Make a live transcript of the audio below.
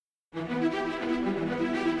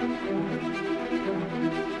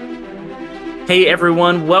Hey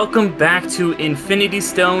everyone, welcome back to Infinity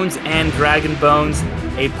Stones and Dragon Bones,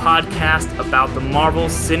 a podcast about the Marvel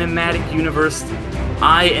Cinematic Universe.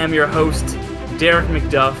 I am your host, Derek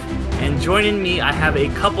McDuff, and joining me I have a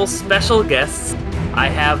couple special guests. I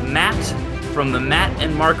have Matt from the Matt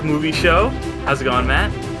and Mark Movie Show. How's it going, Matt?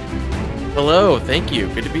 Hello, thank you.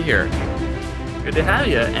 Good to be here. Good to have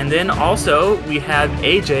you. And then also we have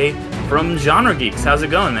AJ from Genre Geeks. How's it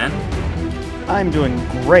going, man? I'm doing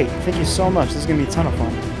great. Thank you so much. This is going to be a ton of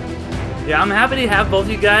fun. Yeah, I'm happy to have both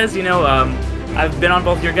of you guys. You know, I've been on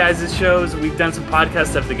both your guys' shows. We've done some podcast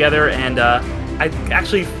stuff together, and I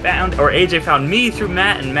actually found, or AJ found me through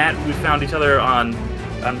Matt, and Matt, we found each other on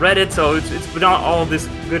Reddit, so it's been all this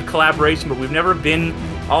good collaboration, but we've never been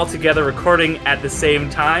all together recording at the same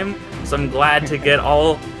time, so I'm glad to get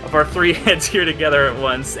all of our three heads here together at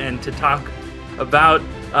once and to talk about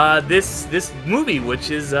this movie,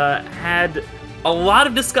 which is had a lot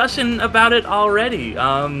of discussion about it already.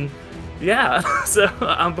 So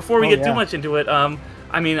before we get too much into it,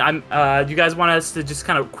 you guys want us to just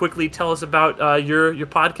kind of quickly tell us about your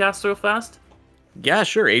podcast real fast? Yeah,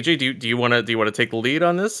 sure. AJ, do you want to take the lead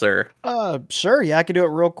on this, or? Sure. Yeah, I can do it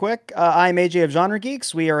real quick. I'm AJ of Genre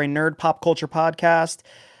Geeks. We are a nerd pop culture podcast.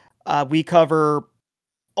 We cover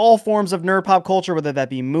all forms of nerd pop culture, whether that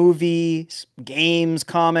be movies, games,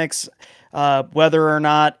 comics, whether or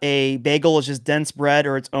not a bagel is just dense bread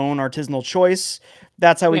or its own artisanal choice.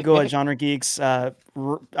 That's how we go at Genre Geeks. I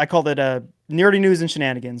called it nerdy news and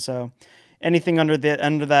shenanigans. So anything under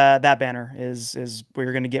that banner is what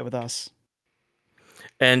you're going to get with us.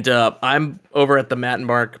 And I'm over at the Matt and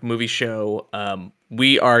Mark Movie Show.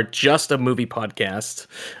 We are just a movie podcast.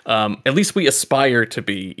 At least we aspire to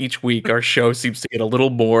be. Each week, our show seems to get a little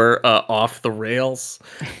more off the rails.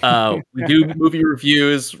 We do movie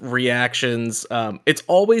reviews, reactions. It's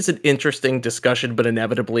always an interesting discussion, but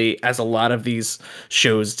inevitably, as a lot of these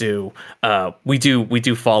shows do, we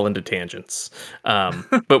do fall into tangents.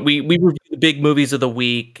 But we review the big movies of the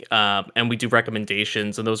week, and we do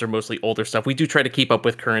recommendations, and those are mostly older stuff. We do try to keep up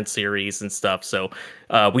with current series and stuff. So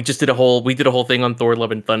we did a whole thing on Thor: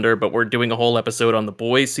 Love and Thunder, but we're doing a whole episode on The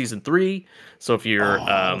Boys season 3. So if you're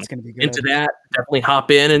into that, definitely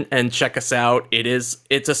hop in and check us out.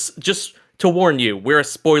 Just to warn you, we're a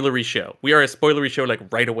spoilery show. We are a spoilery show like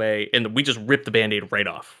right away, and we just rip the Band-Aid right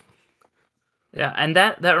off. Yeah, and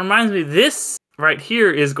that reminds me, this right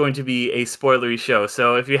here is going to be a spoilery show.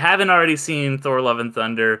 So if you haven't already seen Thor: Love and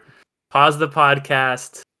Thunder, pause the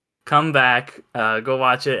podcast, come back, go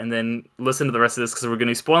watch it, and then listen to the rest of this, because we're going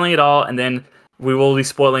to be spoiling it all, and then we will be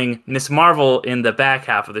spoiling Miss Marvel in the back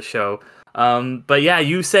half of the show. But yeah,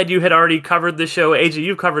 you said you had already covered the show. AJ,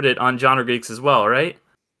 you covered it on Genre Geeks as well, right?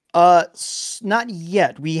 Not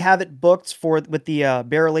yet. We have it booked with the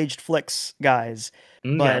Barrel Aged Flicks guys,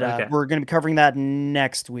 but okay. We're going to be covering that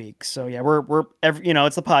next week. So yeah, we're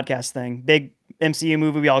it's the podcast thing. Big MCU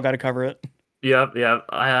movie, we all got to cover it.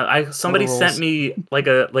 Yeah. Somebody sent me like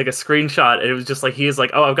a screenshot, and it was just like, he is like,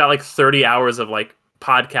 oh, I've got like 30 hours of like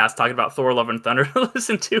podcast talking about Thor: Love and Thunder to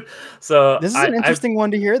listen to. So this is an interesting one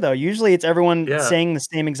to hear, though. Usually it's everyone saying the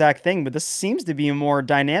same exact thing, but this seems to be more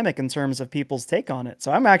dynamic in terms of people's take on it.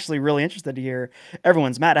 So I'm actually really interested to hear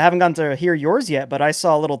everyone's. Matt, I haven't gotten to hear yours yet, but I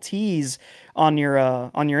saw a little tease on your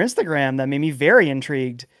Instagram that made me very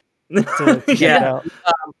intrigued to check it out.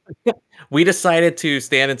 We decided to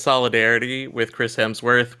stand in solidarity with Chris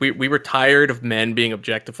Hemsworth. We were tired of men being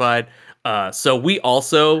objectified. So we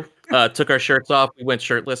also took our shirts off. We went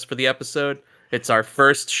shirtless for the episode. It's our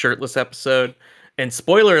first shirtless episode. And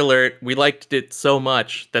spoiler alert, we liked it so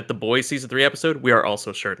much that The Boys season 3 episode, we are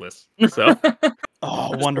also shirtless. So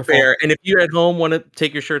oh, wonderful. Fair. And if you're at home, want to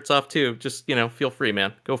take your shirts off too, just, feel free,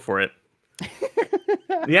 man. Go for it.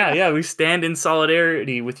 Yeah, we stand in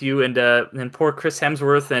solidarity with you and poor Chris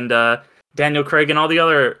Hemsworth and Daniel Craig and all the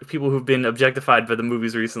other people who've been objectified by the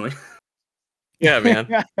movies recently. Yeah,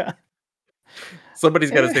 man.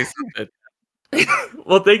 Somebody's got to say something.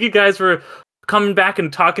 Well, thank you guys for coming back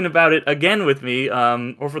and talking about it again with me,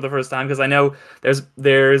 or for the first time, because I know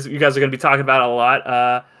there's you guys are going to be talking about it a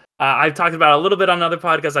lot. I've talked about it a little bit on other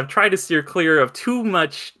podcasts. I've tried to steer clear of too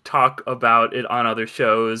much talk about it on other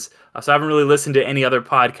shows, so I haven't really listened to any other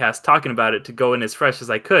podcasts talking about it to go in as fresh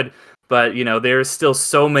as I could. But there's still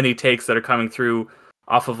so many takes that are coming through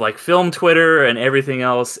off of like film Twitter and everything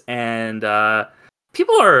else, and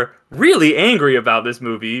people are really angry about this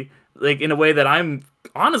movie, like in a way that I'm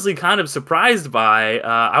honestly kind of surprised by.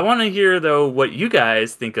 I want to hear though what you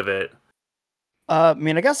guys think of it. I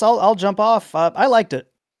guess I'll jump off. I liked it.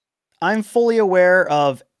 I'm fully aware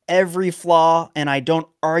of every flaw, and I don't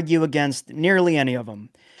argue against nearly any of them.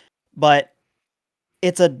 But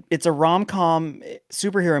it's a rom-com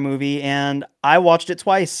superhero movie, and I watched it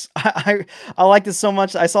twice. I liked it so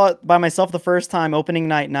much. I saw it by myself the first time, opening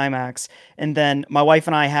night in IMAX, and then my wife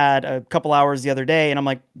and I had a couple hours the other day, and I'm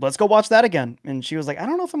like, let's go watch that again. And she was like, I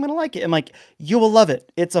don't know if I'm gonna like it. I'm like, you will love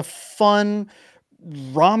it. It's a fun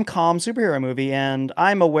rom-com superhero movie, and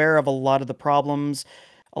I'm aware of a lot of the problems,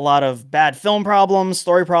 a lot of bad film problems,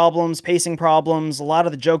 story problems, pacing problems. A lot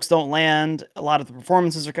of the jokes don't land. A lot of the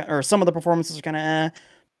performances are, or some of the performances are kind of eh.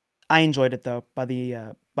 I enjoyed it though by the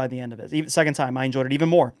end of it. Even second time, I enjoyed it even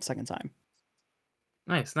more. Second time.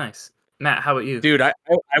 Nice, nice. Matt, how about you? Dude, I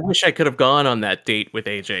wish I could have gone on that date with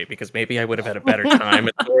AJ because maybe I would have had a better time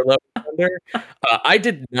at Thor: Love and Thunder. I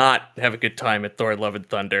did not have a good time at Thor: Love and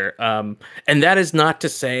Thunder, and that is not to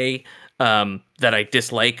say that I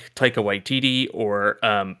dislike Taika Waititi or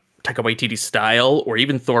Taika Waititi's style or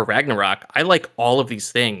even Thor: Ragnarok. I like all of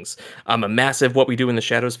these things. I'm a massive What We Do in the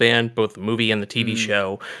Shadows fan, both the movie and the TV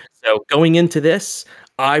show. So going into this,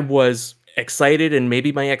 I was excited, and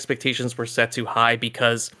maybe my expectations were set too high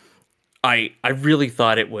because I really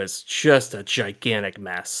thought it was just a gigantic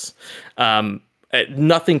mess.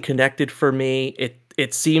 Nothing connected for me.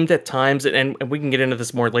 It seemed at times, and we can get into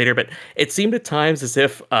this more later, but it seemed at times as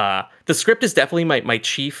if the script is definitely my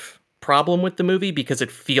chief problem with the movie because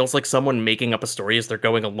it feels like someone making up a story as they're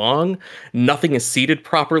going along. Nothing is seated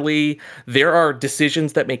properly. There are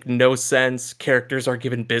decisions that make no sense. Characters are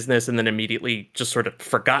given business and then immediately just sort of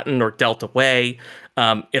forgotten or dealt away.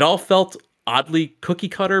 It all felt oddly cookie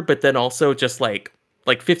cutter, but then also just like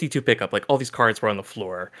 52 pickup, like all these cards were on the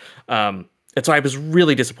floor. And so I was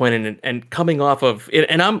really disappointed and coming off of it,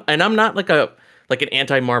 and I'm not like an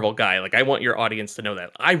anti-Marvel guy. Like I want your audience to know that.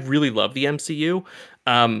 I really love the MCU.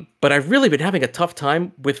 But I've really been having a tough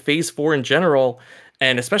time with Phase 4 in general,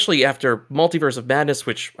 and especially after Multiverse of Madness,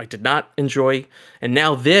 which I did not enjoy, and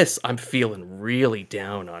now this, I'm feeling really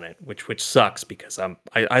down on it, which sucks because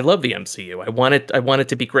I love the MCU. I want it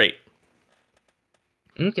to be great.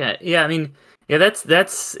 Okay, yeah, I mean, yeah,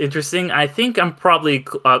 that's interesting. I think I'm probably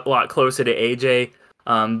a lot closer to AJ,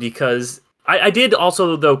 because I did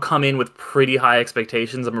also though come in with pretty high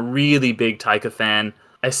expectations. I'm a really big Taika fan,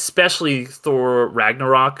 especially Thor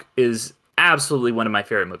Ragnarok is absolutely one of my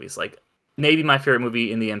favorite movies. Like maybe my favorite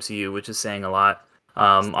movie in the MCU, which is saying a lot.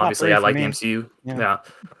 Obviously, I like the MCU. Yeah,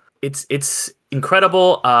 it's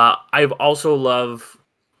incredible. I've also love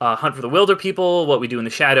Hunt for the Wilder People, What We Do in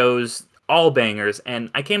the Shadows, all bangers. And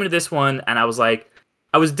I came into this one and I was like,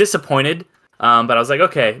 I was disappointed, but I was like,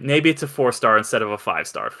 okay, maybe it's a 4-star instead of a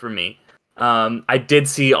 5-star for me. I did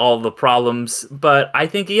see all the problems, but I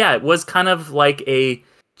think, yeah, it was kind of like a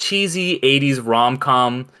cheesy 80s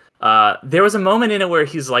rom-com. There was a moment in it where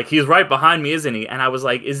he's right behind me, isn't he? And I was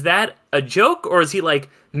like, is that a joke or is he like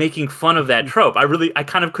making fun of that trope? I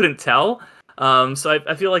kind of couldn't tell. So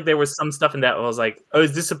I feel like there was some stuff in that where I was like, oh,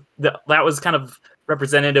 is this that was kind of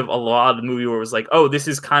representative of a lot of the movie where it was like, oh, this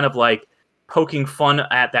is kind of like poking fun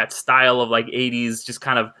at that style of like 80s, just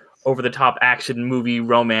kind of over the top action movie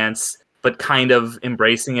romance, but kind of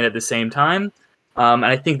embracing it at the same time. And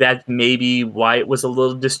I think that maybe why it was a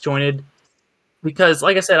little disjointed because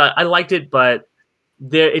like I said, I liked it, but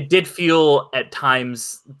it did feel at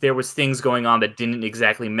times there was things going on that didn't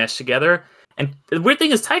exactly mesh together. And the weird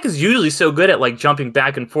thing is Taika's usually so good at like jumping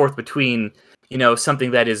back and forth between,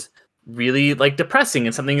 something that is really like depressing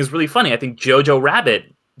and something is really funny. I think Jojo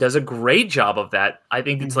Rabbit does a great job of that. I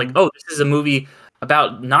think it's like, oh, this is a movie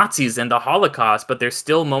about Nazis and the Holocaust, but there's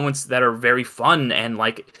still moments that are very fun and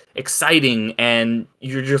like exciting and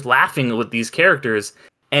you're just laughing with these characters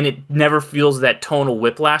and it never feels that tonal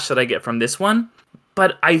whiplash that I get from this one.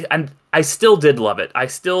 But I still did love it. I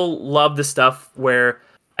still love the stuff where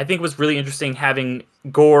I think it was really interesting having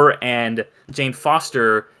Gore and Jane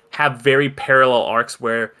Foster have very parallel arcs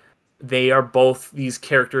where they are both these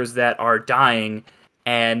characters that are dying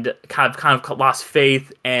and kind of lost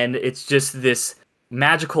faith, and it's just this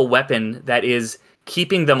magical weapon that is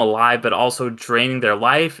keeping them alive but also draining their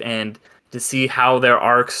life, and to see how their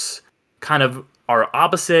arcs kind of are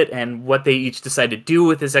opposite and what they each decide to do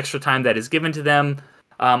with this extra time that is given to them.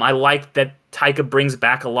 I like that Taika brings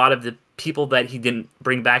back a lot of the people that he didn't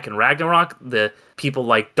bring back in Ragnarok. The people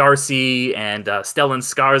like Darcy and Stellan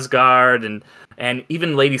Skarsgård and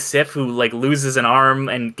even Lady Sif, who like loses an arm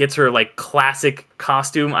and gets her like classic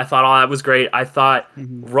costume. I thought all that was great. I thought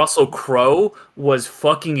Russell Crowe was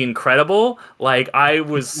fucking incredible. Like I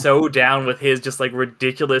was so down with his just like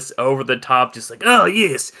ridiculous, over the top, just like, oh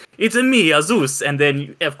yes, it's a me, Azus. And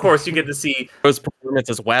then of course you get to see His performance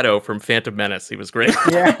as Watto from Phantom Menace. He was great.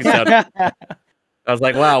 Yeah. I was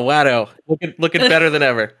like, wow, Watto, looking better than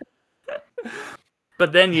ever.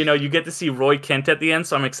 But then, you get to see Roy Kent at the end,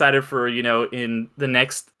 so I'm excited for, in the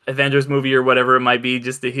next Avengers movie or whatever it might be,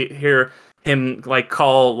 just to hear him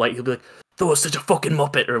call, he'll be like, Thor's such a fucking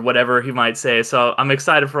muppet or whatever he might say. So I'm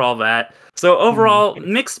excited for all that. So overall,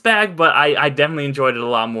 mixed bag, but I definitely enjoyed it a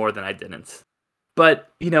lot more than I didn't. But,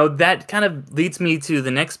 that kind of leads me to the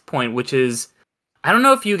next point, which is, I don't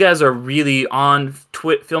know if you guys are really on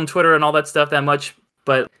film Twitter and all that stuff that much,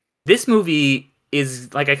 but this movie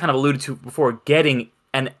is, like I kind of alluded to before, getting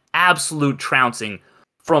an absolute trouncing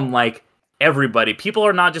from everybody. People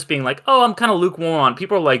are not just being like, oh, I'm kind of lukewarm on.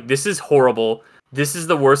 People are like, this is horrible. This is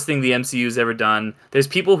the worst thing the MCU's ever done. There's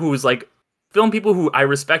people who's film people who I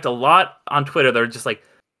respect a lot on Twitter that are just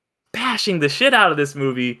bashing the shit out of this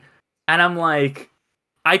movie. And I'm like,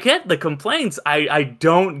 I get the complaints. I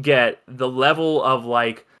don't get the level of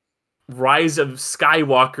Rise of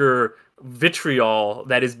Skywalker vitriol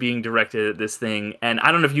that is being directed at this thing. And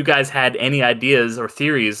I don't know if you guys had any ideas or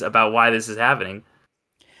theories about why this is happening.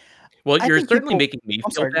 Well, you're certainly making me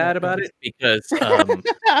feel bad about it because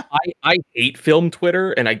I hate film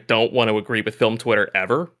Twitter and I don't want to agree with film Twitter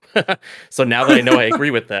ever. So now that I know I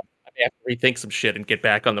agree with that, I have to rethink some shit and get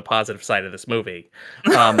back on the positive side of this movie.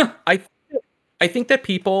 I think that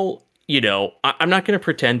people, I'm not going to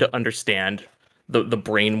pretend to understand the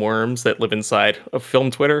brain worms that live inside of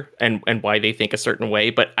film Twitter and why they think a certain way,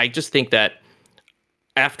 but I just think that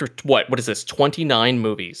after what is this 29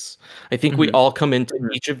 movies, I think we all come into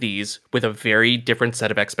each of these with a very different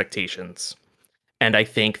set of expectations. And I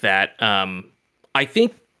think that I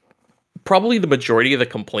think probably the majority of the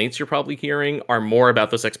complaints you're probably hearing are more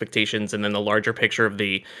about those expectations and then the larger picture of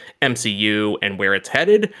the MCU and where it's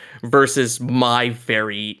headed versus my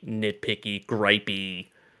very nitpicky, gripey,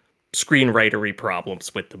 screenwritery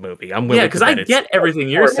problems with the movie. I'm willing because I get everything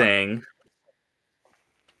you're saying.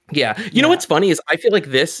 Yeah. You know what's funny is I feel like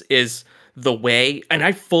this is the way, and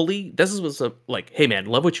this was hey man,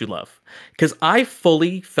 love what you love. Because I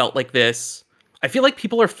fully felt like this. I feel like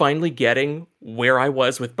people are finally getting where I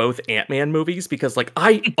was with both Ant-Man movies because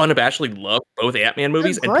I unabashedly love both Ant-Man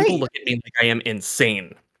movies and people look at me like I am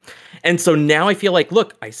insane. And so now I feel like,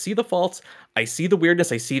 look, I see the faults, I see the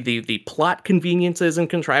weirdness, I see the plot conveniences and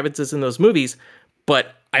contrivances in those movies,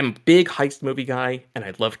 but I'm a big heist movie guy and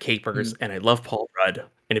I love capers and I love Paul Rudd.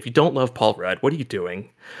 And if you don't love Paul Rudd, what are you doing?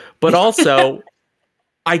 But also,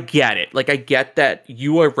 I get it. I get that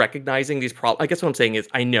you are recognizing these problems. I guess what I'm saying is,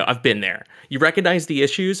 I know I've been there. You recognize the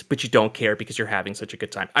issues, but you don't care because you're having such a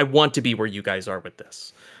good time. I want to be where you guys are with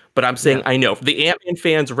this. But I'm saying, I know the Ant-Man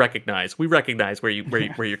fans recognize where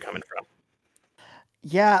you're coming from.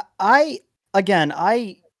 Yeah, I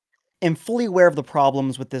am fully aware of the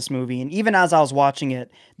problems with this movie, and even as I was watching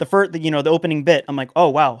it, the opening bit, I'm like, oh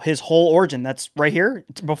wow, his whole origin, that's right here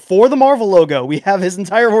before the Marvel logo. We have his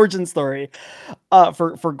entire origin story,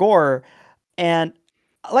 for Gorr, and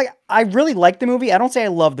I really like the movie. I don't say I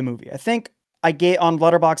love the movie. I think I gave on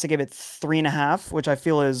Letterboxd, I gave it 3.5, which I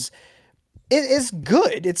feel is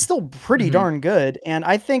good. It's still pretty darn good, and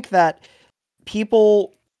I think that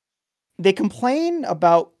people. They complain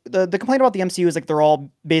about the complaint about the MCU is they're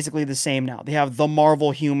all basically the same now. They have the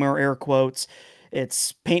Marvel humor, air quotes.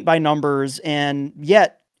 It's paint by numbers, and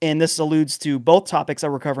yet, and this alludes to both topics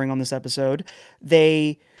that we're covering on this episode,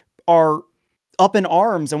 they are up in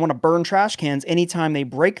arms and want to burn trash cans anytime they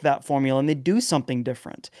break that formula and they do something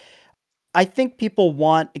different. I think people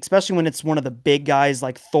want, especially when it's one of the big guys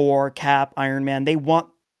like Thor, Cap, Iron Man, they want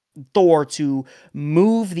Thor to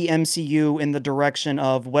move the MCU in the direction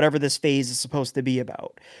of whatever this phase is supposed to be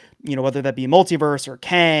about. Whether that be multiverse or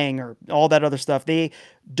Kang or all that other stuff. They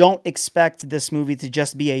don't expect this movie to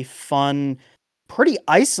just be a fun, pretty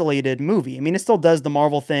isolated movie. I mean, it still does the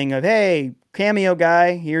Marvel thing of, hey, cameo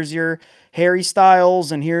guy, here's your Harry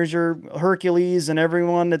Styles and here's your Hercules and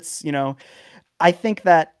everyone that's, I think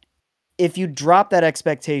that if you drop that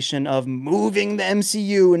expectation of moving the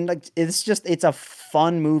MCU and it's a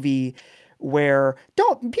fun movie where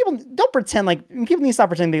people don't pretend people need to stop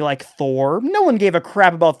pretending they like Thor. No one gave a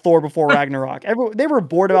crap about Thor before Ragnarok. They were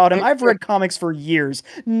bored about him. I've read comics for years,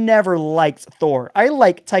 never liked Thor. I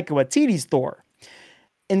like Taika Waititi's Thor.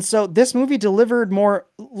 And so this movie delivered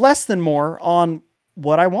less than more on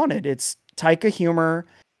what I wanted. It's Taika humor.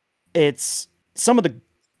 It's some of the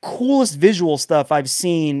coolest visual stuff I've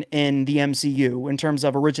seen in the MCU in terms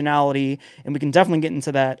of originality, and we can definitely get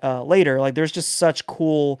into that later. There's just such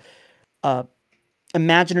cool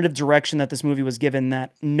imaginative direction that this movie was given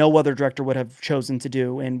that no other director would have chosen to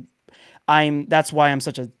do, and that's why I'm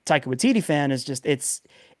such a Taika Waititi fan. Is just it's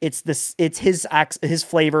his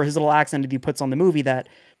flavor, his little accent that he puts on the movie that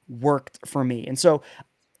worked for me. And so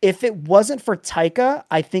if it wasn't for Taika,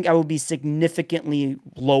 I think I would be significantly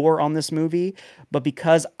lower on this movie. But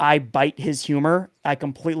because I bite his humor, I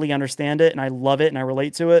completely understand it and I love it and I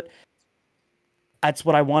relate to it. That's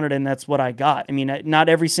what I wanted and that's what I got. I mean, not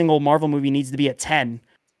every single Marvel movie needs to be a 10.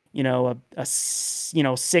 You know, you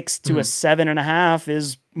know, 6 to a 7.5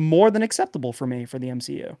 is more than acceptable for me for the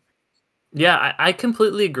MCU. Yeah, I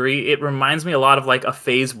completely agree. It reminds me a lot of like a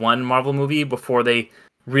Phase 1 Marvel movie before they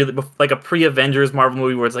really, like a pre-Avengers Marvel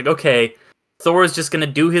movie where it's like, okay, Thor's just gonna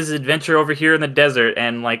do his adventure over here in the desert,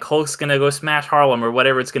 and like Hulk's gonna go smash Harlem or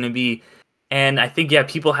whatever it's gonna be. And I think, yeah,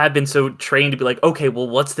 people have been so trained to be like, okay, well,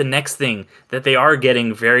 what's the next thing? That they are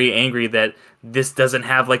getting very angry that this doesn't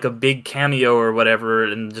have like a big cameo or whatever,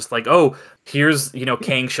 and just like, oh, here's, you know,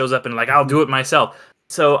 Kang shows up and like, I'll do it myself.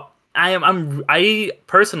 So I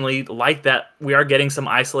personally like that we are getting some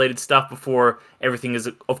isolated stuff before everything is,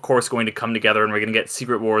 of course, going to come together and we're going to get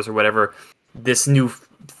Secret Wars or whatever this new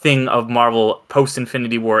thing of Marvel post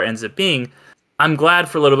Infinity War ends up being. I'm glad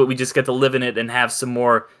for a little bit we just get to live in it and have some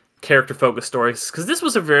more character focused stories, because this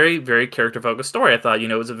was a very, very character focused story. I thought, you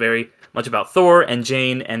know, it was a very much about Thor and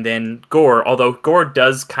Jane and then Gore, although Gore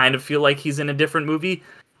does kind of feel like he's in a different movie.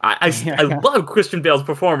 I love Christian Bale's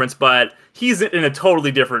performance, but he's in a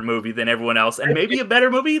totally different movie than everyone else, and maybe a better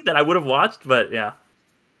movie that I would have watched, but yeah.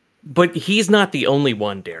 But he's not the only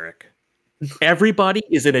one, Derek. Everybody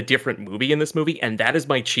is in a different movie in this movie, and that is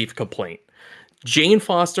my chief complaint. Jane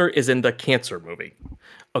Foster is in the Cancer movie.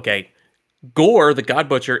 Okay. Gore, the God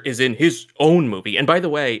Butcher, is in his own movie. And by the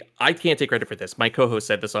way, I can't take credit for this. My co-host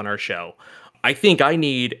said this on our show. I think I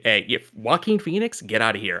need if Joaquin Phoenix, get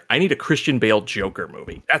out of here. I need a Christian Bale Joker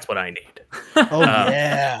movie. That's what I need. Oh,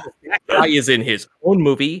 yeah. That guy is in his own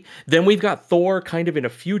movie. Then we've got Thor kind of in a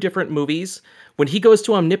few different movies. When he goes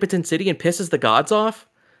to Omnipotent City and pisses the gods off,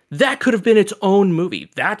 that could have been its own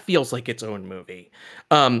movie. That feels like its own movie.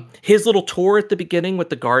 His little tour at the beginning with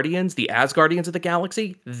the Guardians, the Asgardians of the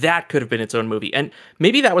Galaxy, that could have been its own movie. And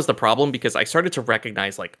maybe that was the problem, because I started to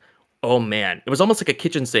recognize, like, oh man, it was almost like a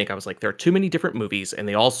kitchen sink. I was like, there are too many different movies and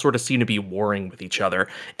they all sort of seem to be warring with each other.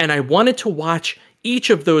 And I wanted to watch each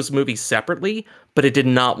of those movies separately, but I did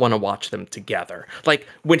not want to watch them together. Like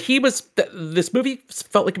when he was, this movie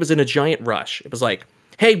felt like it was in a giant rush. It was like,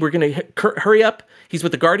 hey, we're going to hurry up. He's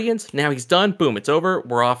with the Guardians. Now he's done. Boom, it's over.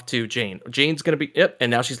 We're off to Jane. Jane's going to be, yep. And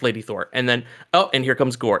now she's Lady Thor. And then, oh, and here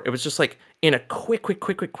comes Gore. It was just like in a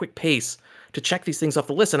quick pace to check these things off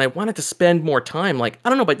the list. And I wanted to spend more time. Like, I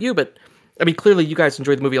don't know about you, but I mean, clearly you guys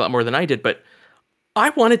enjoyed the movie a lot more than I did, but I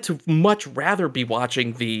wanted to much rather be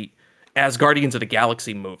watching the As Guardians of the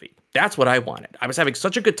Galaxy movie. That's what I wanted. I was having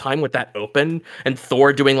such a good time with that open and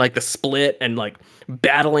Thor doing like the split and like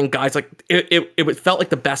battling guys. Like it felt like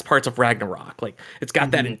the best parts of Ragnarok. Like it's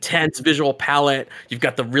got that intense visual palette. You've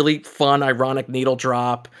got the really fun, ironic needle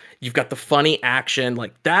drop. You've got the funny action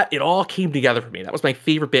like that. It all came together for me. That was my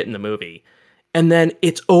favorite bit in the movie. And then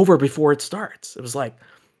it's over before it starts. It was like,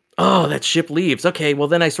 oh, that ship leaves. Okay, well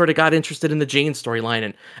then I sort of got interested in the Jane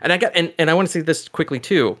storyline, and I got and I want to say this quickly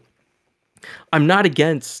too. I'm not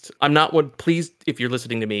one. Please, if you're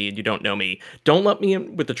listening to me and you don't know me, don't let me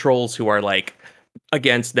in with the trolls who are like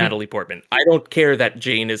against Natalie Portman. I don't care that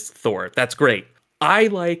Jane is Thor. That's great. I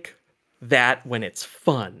like that when it's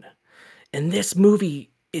fun. And this movie,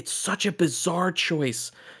 it's such a bizarre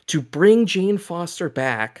choice to bring Jane Foster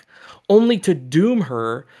back only to doom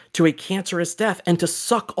her to a cancerous death and to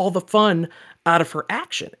suck all the fun out of her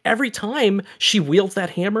action. Every time she wields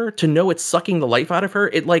that hammer to know it's sucking the life out of her,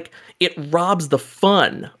 it robs the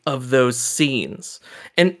fun of those scenes.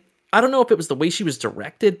 And I don't know if it was the way she was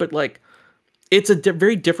directed, but like it's a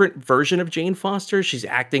very different version of Jane Foster. She's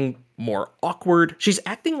acting more awkward. She's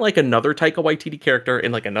acting like another Taika Waititi character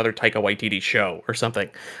in like another Taika Waititi show or something.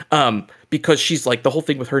 Because she's like the whole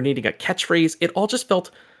thing with her needing a catchphrase. It all just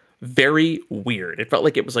felt very weird. It felt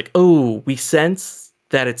like it was like, oh, we sense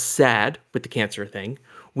that it's sad with the cancer thing.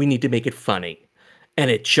 We need to make it funny.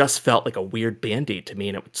 And it just felt like a weird band-aid to me.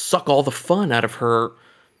 And it would suck all the fun out of her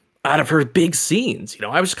big scenes. You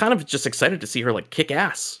know, I was kind of just excited to see her like kick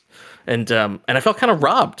ass. And I felt kind of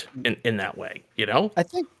robbed in that way, you know?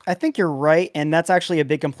 I think you're right. And that's actually a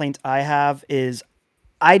big complaint I have is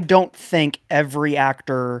I don't think every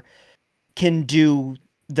actor can do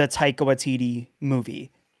the Taika Waititi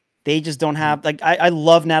movie. They just don't have like I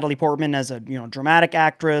love Natalie Portman as a dramatic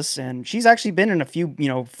actress, and she's actually been in a few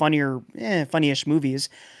funny-ish movies.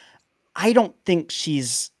 I don't think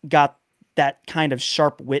she's got that kind of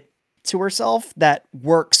sharp wit to herself that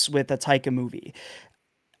works with a Taika movie.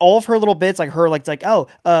 All of her little bits, like her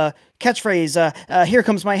catchphrase, here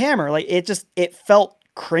comes my hammer. Like it felt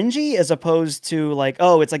cringy as opposed to like,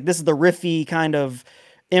 oh, it's like this is the riffy kind of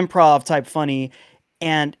improv type funny.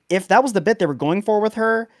 And if that was the bit they were going for with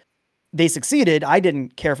her, they succeeded. I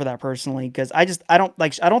didn't care for that personally because I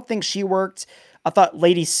don't think she worked. I thought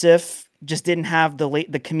Lady Sif just didn't have the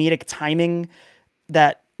comedic timing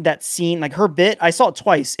that scene, like her bit. I saw it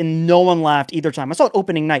twice and no one laughed either time. I saw it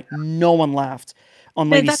opening night, no one laughed on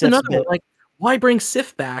Man, Lady that's Sif's another one. bit. Like, why bring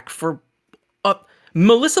Sif back for?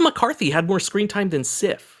 Melissa McCarthy had more screen time than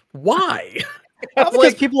Sif. Why? That's because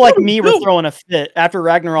Like, people like me were no. throwing a fit after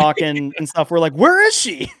Ragnarok and stuff. We're like, where is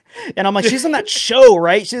she? And I'm like, she's in that show,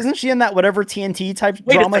 right? Isn't she in that whatever TNT type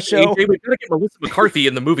Wait drama a second, show? AJ, we gotta get Melissa McCarthy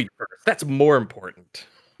in the movie first. That's more important.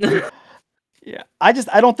 Yeah, I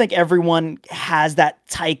don't think everyone has that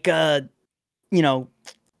Taika, you know,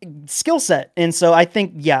 skill set. And so I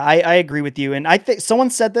think, yeah, I agree with you. And I think someone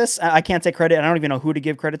said this, I can't take credit. I don't even know who to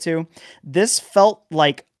give credit to. This felt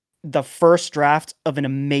like the first draft of an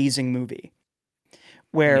amazing movie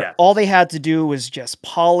where Yeah. all they had to do was just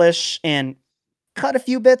polish and cut a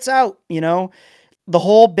few bits out, the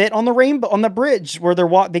whole bit on the rainbow, on the bridge where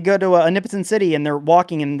they go to a Nipiton city and they're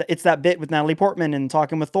walking and it's that bit with Natalie Portman and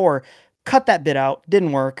talking with Thor. Cut that bit out.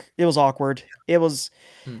 Didn't work. It was awkward.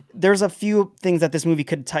 There's a few things that this movie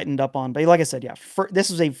could have tightened up on, but like I said, yeah,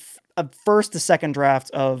 this was a first to second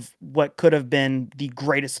draft of what could have been the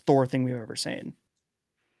greatest Thor thing we've ever seen.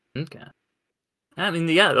 Okay. I mean,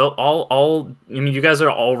 yeah, I mean, you guys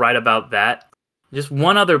are all right about that. Just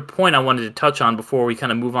one other point I wanted to touch on before we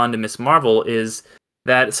kind of move on to Miss Marvel is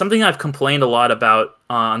that something I've complained a lot about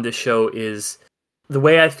on this show is the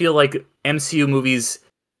way I feel like MCU movies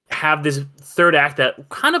have this third act that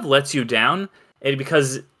kind of lets you down, and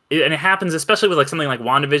it happens especially with like something like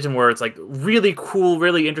WandaVision where it's like really cool,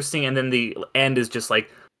 really interesting, and then the end is just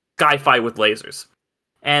like guy fight with lasers.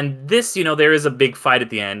 And this, there is a big fight at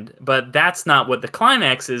the end, but that's not what the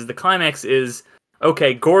climax is. The climax is,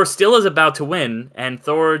 okay, Gore still is about to win, and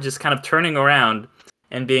Thor just kind of turning around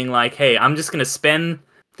and being like, hey, I'm just going to spend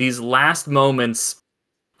these last moments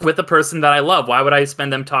with the person that I love. Why would I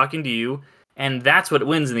spend them talking to you? And that's what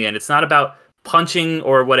wins in the end. It's not about punching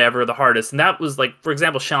or whatever the hardest. And that was like, for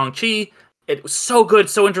example, Shang-Chi. It was so good,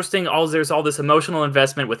 so interesting. There's all this emotional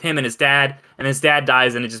investment with him and his dad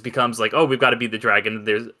dies, and it just becomes like, oh, we've got to be the dragon.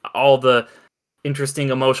 There's all the interesting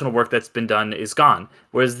emotional work that's been done is gone.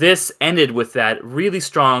 Whereas this ended with that really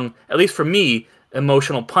strong, at least for me,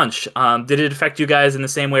 emotional punch. Did it affect you guys in the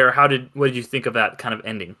same way, or what did you think of that kind of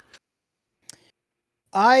ending?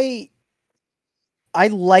 I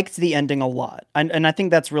liked the ending a lot, and I think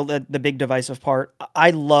that's really the big divisive part. I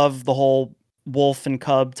love the whole wolf and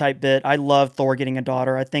cub type bit. I love Thor getting a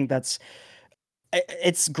daughter. I think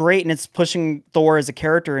it's great, and it's pushing Thor as a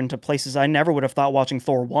character into places I never would have thought watching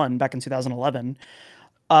Thor 1 back in 2011.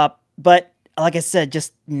 But like I said,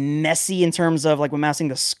 just messy in terms of like when massing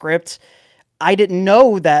the script. I didn't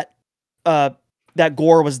know that that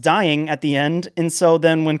Gore was dying at the end, and so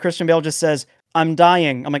then when Christian Bale just says, "I'm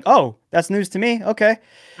dying," I'm like, "Oh, that's news to me." Okay,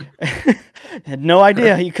 had no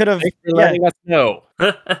idea. You could have. Thanks for letting us know.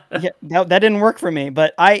 Yeah, that didn't work for me,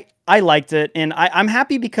 but I liked it, and I'm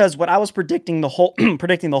happy because what I was predicting the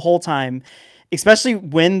whole time, especially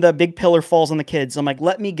when the big pillar falls on the kids, I'm like,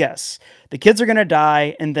 let me guess, the kids are gonna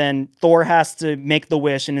die, and then Thor has to make the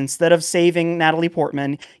wish, and instead of saving Natalie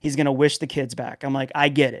Portman, he's gonna wish the kids back. I'm like, I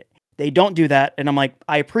get it. They don't do that, and I'm like,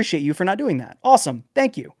 I appreciate you for not doing that. Awesome,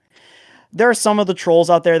 thank you. There are some of the trolls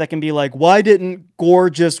out there that can be like, why didn't Gore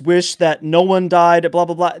just wish that no one died? Blah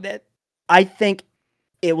blah blah. I think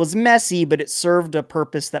it was messy, but it served a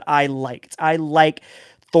purpose that I liked. I like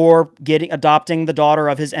Thor adopting the daughter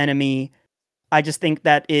of his enemy. I just think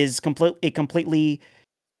that completely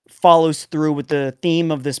follows through with the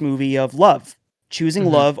theme of this movie of love, choosing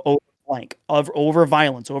love over blank, over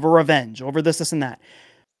violence, over revenge, over this, and that.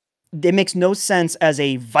 It makes no sense as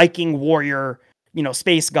a Viking warrior,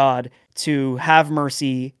 space god, to have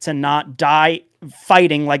mercy, to not die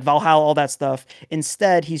fighting like Valhalla, all that stuff.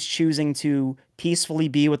 Instead, he's choosing to peacefully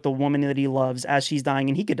be with the woman that he loves as she's dying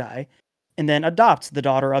and he could die, and then adopt the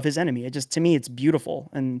daughter of his enemy. To me, it's beautiful.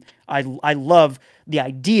 And I love the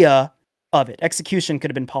idea of it. Execution could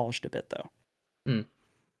have been polished a bit though.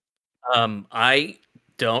 I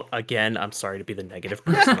don't, again, I'm sorry to be the negative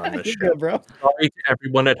person on this show. Good, bro. Sorry to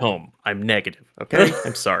everyone at home. I'm negative, okay?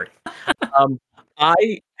 I'm sorry.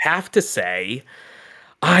 I have to say,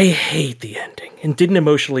 I hate the ending and didn't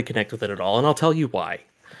emotionally connect with it at all, and I'll tell you why.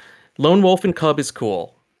 Lone Wolf and Cub is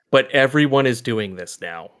cool, but everyone is doing this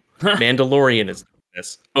now. Mandalorian is doing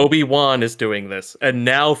this. Obi-Wan is doing this, and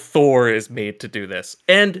now Thor is made to do this.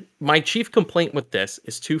 And my chief complaint with this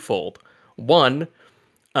is twofold. One,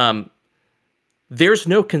 there's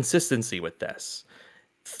no consistency with this.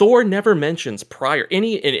 Thor never mentions prior in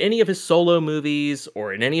any of his solo movies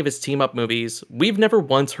or in any of his team up movies, we've never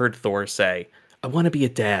once heard Thor say, "I want to be a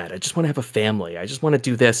dad. I just want to have a family. I just want to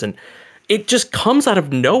do this." And it just comes out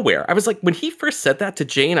of nowhere. I was like, when he first said that to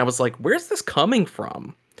Jane, I was like, "Where's this coming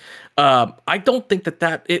from?" I don't think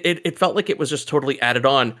it felt like it was just totally added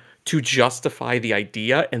on to justify the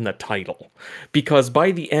idea and the title, because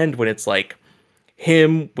by the end, when it's like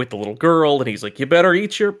him with the little girl and he's like, "You better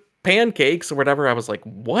eat your pancakes," or whatever, I was like,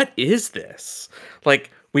 what is this?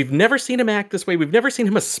 Like, we've never seen him act this way. We've never seen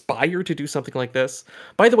him aspire to do something like this.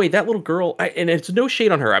 By the way, that little girl, and it's no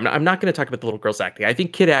shade on her. I'm not going to talk about the little girl's acting. I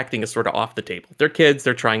think kid acting is sort of off the table. They're kids.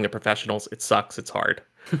 They're trying. They're professionals. It sucks. It's hard.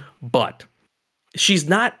 But she's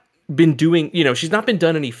not she's not been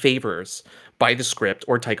done any favors by the script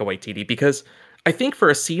or Taika Waititi, because I think for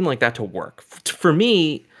a scene like that to work, for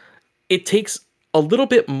me, it takes a little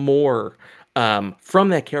bit more from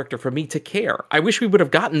that character for me to care. I wish we would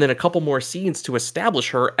have gotten then a couple more scenes to establish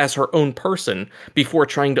her as her own person before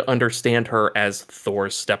trying to understand her as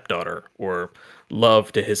Thor's stepdaughter or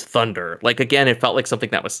love to his thunder. Like, again, it felt like something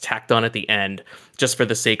that was tacked on at the end just for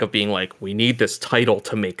the sake of being like, we need this title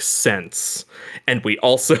to make sense. And we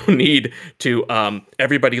also need to,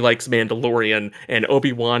 everybody likes Mandalorian and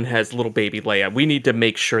Obi-Wan has little baby Leia. We need to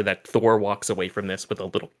make sure that Thor walks away from this with a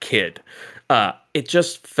little kid. It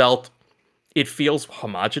just felt, it feels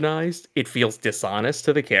homogenized. It feels dishonest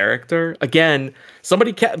to the character. Again,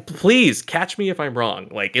 somebody please catch me if I'm wrong.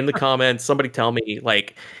 Like, in the comments, somebody tell me,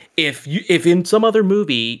 like, if in some other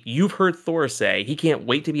movie you've heard Thor say he can't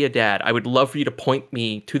wait to be a dad, I would love for you to point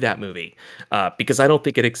me to that movie, because I don't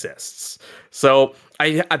think it exists. So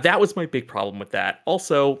that was my big problem with that.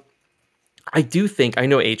 Also, I do think, I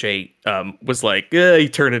know AJ was like,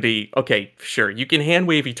 Eternity. Okay, sure, you can hand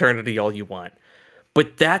wave Eternity all you want.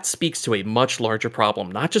 But that speaks to a much larger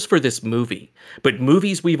problem, not just for this movie, but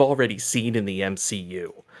movies we've already seen in the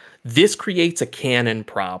MCU. This creates a canon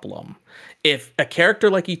problem. If a character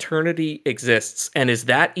like Eternity exists and is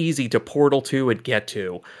that easy to portal to and get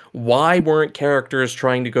to, why weren't characters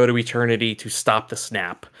trying to go to Eternity to stop the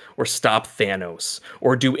snap or stop Thanos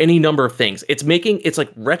or do any number of things? It's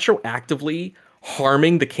like retroactively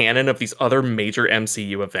harming the canon of these other major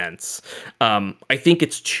MCU events. I think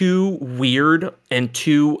it's too weird and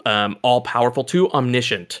too all-powerful, too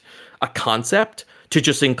omniscient a concept to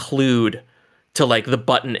just include to like the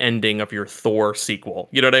button ending of your Thor sequel.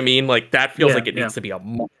 You know what I mean? Like, that feels like it needs to be a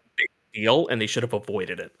big deal, and they should have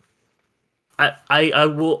avoided it. I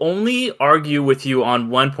will only argue with you on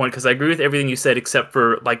one point, because I agree with everything you said, except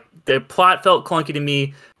for, like, the plot felt clunky to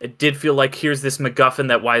me. It did feel like here's this MacGuffin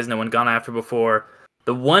that why has no one gone after before.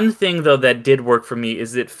 The one thing, though, that did work for me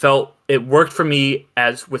is it worked for me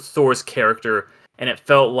as with Thor's character, and it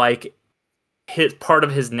felt like part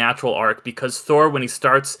of his natural arc, because Thor, when he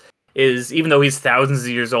starts, is, even though he's thousands of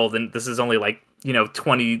years old, and this is only like,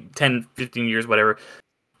 10, 15 years, whatever,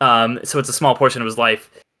 so it's a small portion of his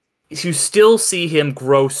life, you still see him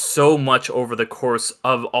grow so much over the course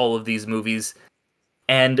of all of these movies.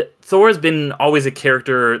 And Thor has been always a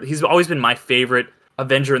character, he's always been my favorite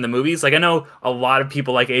Avenger in the movies. Like, I know a lot of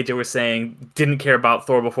people, like AJ was saying, didn't care about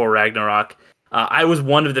Thor before Ragnarok. I was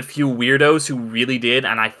one of the few weirdos who really did,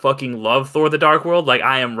 and I fucking love Thor the Dark World. Like,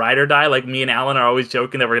 I am ride or die. Like, me and Alan are always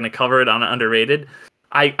joking that we're going to cover it on Underrated.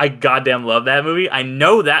 I goddamn love that movie. I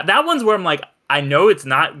know that one's where I'm like, I know it's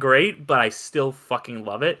not great, but I still fucking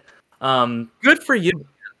love it. Good for you.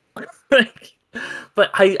 But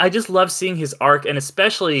I just love seeing his arc, and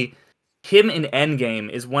especially him in Endgame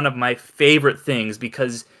is one of my favorite things,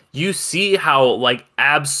 because you see how, like,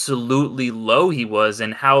 absolutely low he was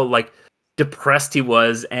and how, like, depressed he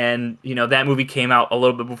was. And that movie came out a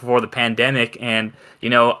little bit before the pandemic, and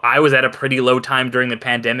I was at a pretty low time during the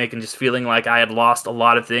pandemic and just feeling like I had lost a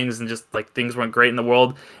lot of things and just like things weren't great in the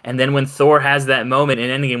world. And then when Thor has that moment in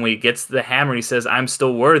Endgame when he gets the hammer, he says, "I'm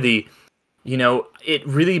still worthy," it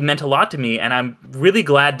really meant a lot to me. And I'm really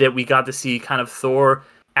glad that we got to see kind of Thor,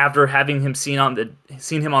 after having him seen him on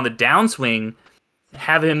the downswing,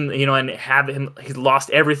 have him, he lost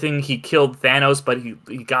everything. He killed Thanos, but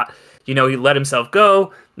he got, he let himself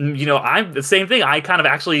go. I'm the same thing. I kind of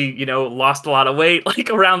actually, lost a lot of weight, like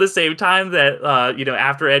around the same time that,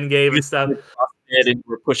 after Endgame and stuff. And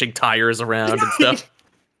we're pushing tires around and stuff.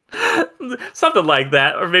 Something like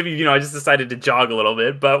that. Or maybe, I just decided to jog a little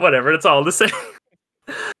bit, but whatever. It's all the same.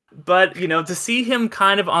 But, to see him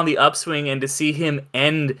kind of on the upswing and to see him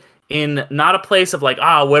end in not a place of like,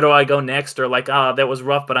 where do I go next? Or like, that was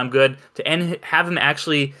rough, but I'm good. To have him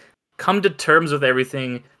actually come to terms with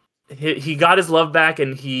everything. He got his love back,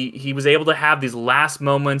 and he was able to have these last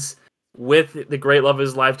moments with the great love of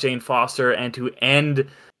his life, Jane Foster, and to end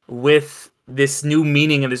with this new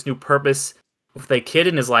meaning and this new purpose with a kid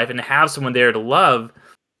in his life and have someone there to love,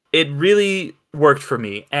 it really worked for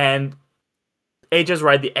me. And AJ's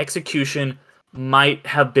right, the execution might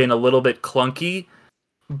have been a little bit clunky,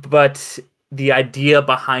 but the idea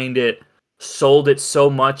behind it sold it so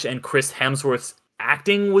much, and Chris Hemsworth's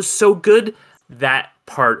acting was so good, that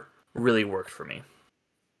part really worked for me.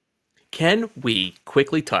 Can we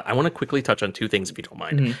quickly touch? I want to quickly touch on two things, if you don't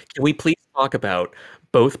mind. Mhm. Can we please talk about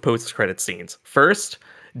both post-credit scenes? First,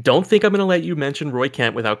 don't think I'm going to let you mention Roy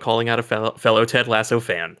Kent without calling out a fellow Ted Lasso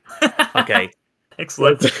fan. Okay.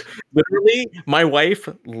 Excellent. Literally, my wife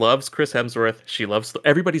loves Chris Hemsworth. She loves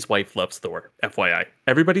everybody's wife loves Thor. FYI,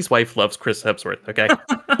 everybody's wife loves Chris Hemsworth. Okay,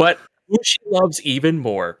 but who she loves even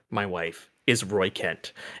more, my wife, is Roy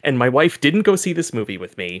Kent. And my wife didn't go see this movie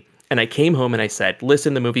with me. And I came home and I said,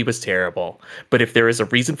 listen, the movie was terrible. But if there is a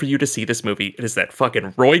reason for you to see this movie, it is that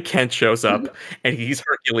fucking Roy Kent shows up and he's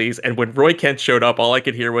Hercules. And when Roy Kent showed up, all I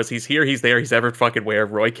could hear was, he's here, he's there, he's ever fucking where.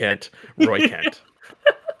 Roy Kent, Roy Kent.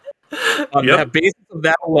 On that basis of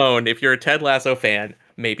that alone, if you're a Ted Lasso fan,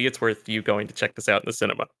 maybe it's worth you going to check this out in the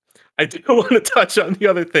cinema. I do want to touch on the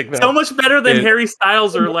other thing, though. So much better than Harry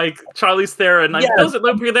Styles or like Charlize Theron. Like,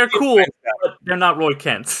 they're cool, but they're not Roy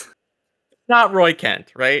Kent. Not Roy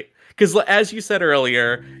Kent, right? Because as you said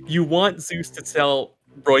earlier, you want Zeus to tell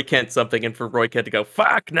Roy Kent something, and for Roy Kent to go,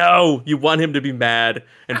 fuck no! You want him to be mad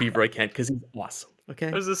and be Roy Kent because he's awesome. Okay,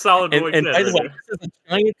 it was a solid Roy Kent. And by the way, this is a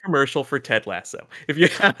giant commercial for Ted Lasso. If you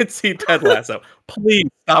haven't seen Ted Lasso, please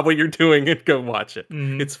stop what you're doing and go watch it.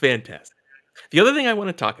 Mm-hmm. It's fantastic. The other thing I want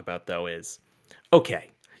to talk about, though, is, okay,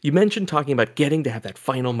 you mentioned talking about getting to have that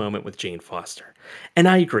final moment with Jane Foster. And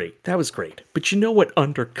I agree, that was great. But you know what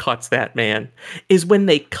undercuts that, man? Is when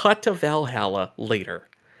they cut to Valhalla later,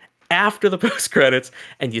 after the post-credits,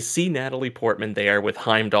 and you see Natalie Portman there with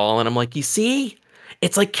Heimdall, and I'm like, you see?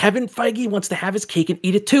 It's like Kevin Feige wants to have his cake and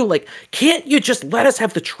eat it too. Like, can't you just let us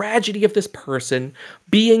have the tragedy of this person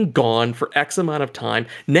being gone for X amount of time?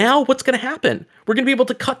 Now, what's going to happen? We're going to be able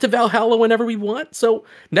to cut to Valhalla whenever we want. So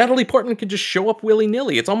Natalie Portman can just show up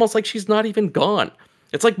willy-nilly. It's almost like she's not even gone.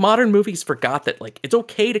 It's like modern movies forgot that, like, it's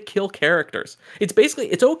okay to kill characters. It's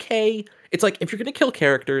okay. It's like, if you're going to kill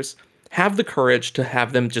characters, have the courage to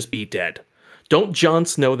have them just be dead. Don't Jon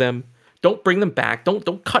Snow them. Don't bring them back.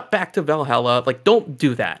 Don't cut back to Valhalla. Like, don't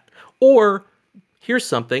do that. Or, here's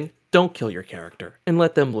something. Don't kill your character and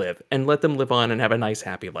let them live on and have a nice,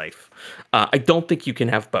 happy life. I don't think you can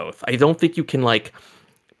have both. I don't think you can, like,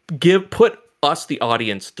 put us, the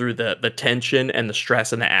audience, through the tension and the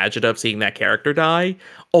stress and the agita of seeing that character die,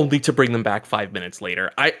 only to bring them back 5 minutes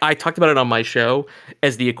later. I talked about it on my show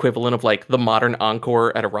as the equivalent of, like, the modern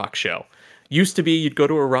encore at a rock show. Used to be, you'd go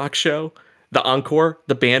to a rock show, the encore,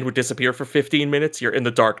 the band would disappear for 15 minutes. You're in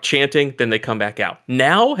the dark chanting, then they come back out.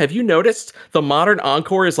 Now, have you noticed the modern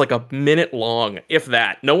encore is like a minute long, if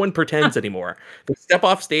that. No one pretends anymore. They step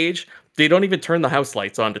off stage, they don't even turn the house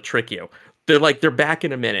lights on to trick you. They're back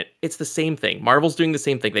in a minute. It's the same thing. Marvel's doing the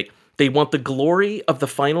same thing. They want the glory of the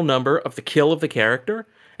final number of the kill of the character,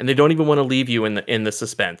 and they don't even want to leave you in the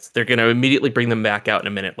suspense. They're going to immediately bring them back out in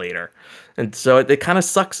a minute later. And so it kind of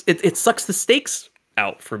sucks. It sucks the stakes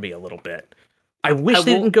out for me a little bit. I wish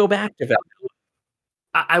they didn't go back to Valhalla.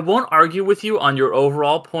 I won't argue with you on your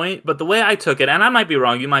overall point, but the way I took it, and I might be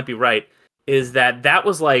wrong, you might be right, is that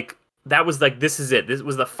was like, this is it. This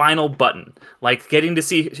was the final button. Like, getting to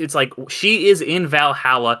see, it's like, she is in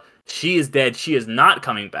Valhalla. She is dead. She is not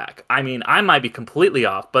coming back. I mean, I might be completely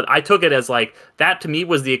off, but I took it as, like, that to me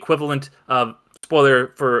was the equivalent of, spoiler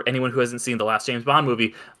for anyone who hasn't seen the last James Bond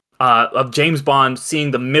movie, of James Bond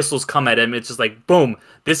seeing the missiles come at him. It's just like, boom,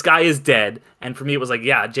 this guy is dead. And for me, it was like,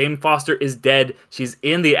 yeah, Jane Foster is dead. She's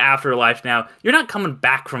in the afterlife now. You're not coming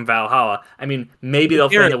back from Valhalla. I mean, maybe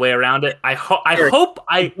they'll find a way around it. I hope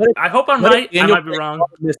I'm right. I might be wrong.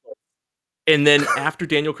 And then after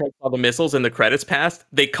Daniel Craig saw the missiles and the credits passed,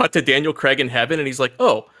 they cut to Daniel Craig in heaven, and he's like,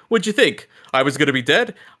 "Oh, what'd you think? I was gonna be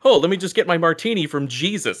dead? Oh, let me just get my martini from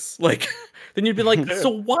Jesus." Like, then you'd be like, "So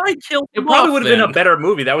why kill him?" It probably would have been a better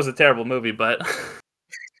movie. That was a terrible movie, but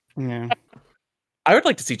Yeah. I would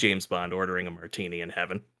like to see James Bond ordering a martini in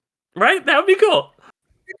heaven. Right? That would be cool.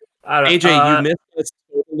 AJ, you missed us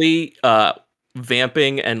totally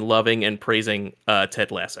vamping and loving and praising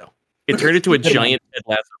Ted Lasso. It turned into a giant Ted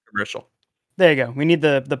Lasso commercial. There you go. We need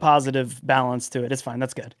the positive balance to it. It's fine.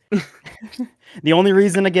 That's good. The only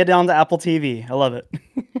reason to get down to Apple TV. I love it.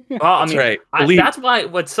 Well, I mean, right. That's why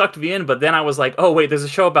what sucked me in. But then I was like, oh wait, there's a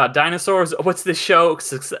show about dinosaurs. What's this show?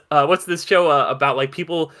 What's this show about like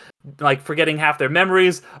people like forgetting half their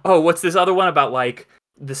memories? Oh, what's this other one about like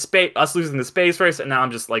the space, us losing the space race, and now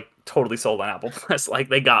I'm just like totally sold on Apple Plus. Like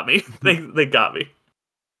they got me. They got me.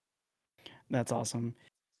 That's awesome.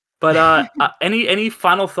 But any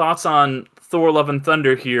final thoughts on Thor: Love and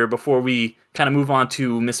Thunder here before we kind of move on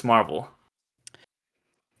to Miss Marvel?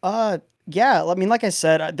 Yeah, I mean, like I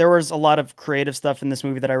said, there was a lot of creative stuff in this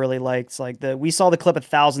movie that I really liked. Like we saw the clip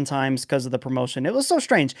 1,000 times because of the promotion. It was so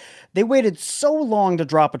strange. They waited so long to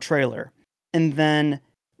drop a trailer, and then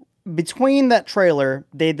between that trailer,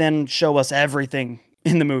 they then show us everything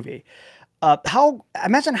in the movie. How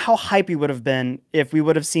imagine how hype we would have been if we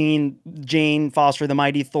would have seen Jane Foster, the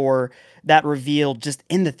Mighty Thor, that revealed just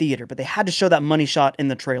in the theater, but they had to show that money shot in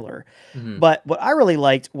the trailer. Mm-hmm. But what I really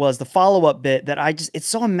liked was the follow-up bit that it's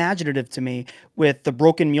so imaginative to me with the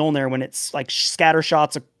broken Mjolnir when it's like scatter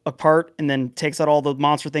shots apart and then takes out all the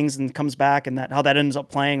monster things and comes back, and that how that ends up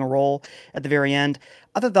playing a role at the very end.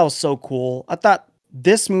 I thought that was so cool. I thought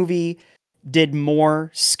this movie did more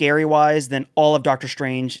scary wise than all of Doctor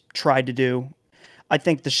Strange tried to do. I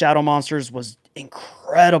think the Shadow Monsters was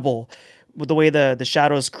incredible with the way the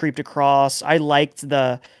shadows creeped across. I liked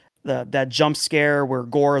the that jump scare where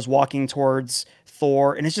Gore is walking towards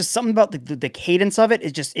Thor, and it's just something about the cadence of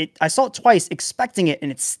it. I saw it twice expecting it,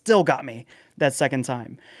 and it still got me that second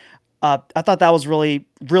time. I thought that was really,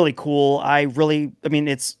 really cool. I mean,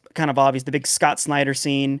 it's kind of obvious, the big Scott Snyder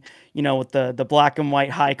scene, with the black and white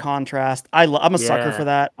high contrast. I'm a sucker for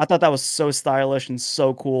that. I thought that was so stylish and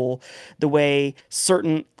so cool. The way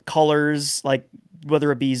certain colors, like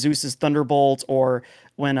whether it be Zeus's thunderbolt or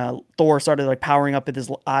when Thor started like powering up with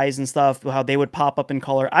his eyes and stuff, how they would pop up in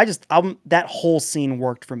color. That whole scene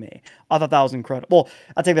worked for me. I thought that was incredible. Well,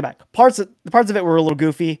 I'll take that back. The parts of it were a little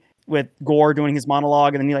goofy, with Gore doing his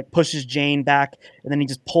monologue, and then he like pushes Jane back, and then he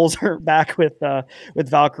just pulls her back with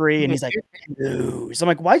Valkyrie, and he's like, "No." So I'm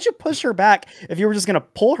like, "Why'd you push her back if you were just gonna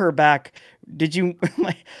pull her back? Did you?"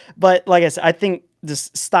 But like I said, I think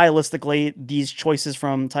just stylistically, these choices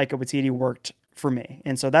from Taika Waititi worked for me,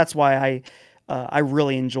 and so that's why I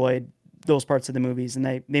really enjoyed those parts of the movies, and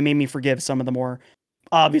they made me forgive some of the more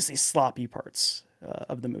obviously sloppy parts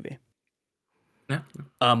of the movie.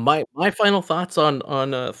 Yeah. My final thoughts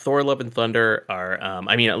on Thor: Love and Thunder are,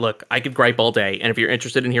 I mean, look, I could gripe all day, and if you're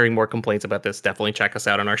interested in hearing more complaints about this, definitely check us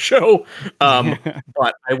out on our show.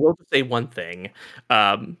 But I will just say one thing: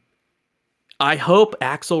 I hope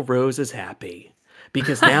Axl Rose is happy,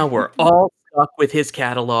 because now we're all stuck with his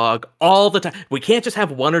catalog all the time. We can't just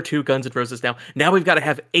have one or two Guns N' Roses now. Now we've got to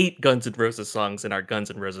have 8 Guns N' Roses songs in our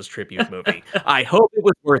Guns N' Roses tribute movie. I hope it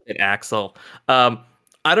was worth it, Axl.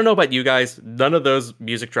 I don't know about you guys. None of those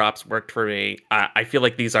music drops worked for me. I feel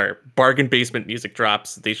like these are bargain basement music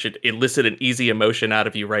drops. They should elicit an easy emotion out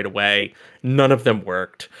of you right away. None of them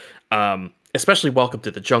worked. Especially Welcome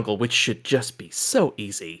to the Jungle, which should just be so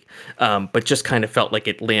easy. But just kind of felt like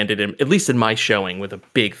it landed in, at least in my showing, with a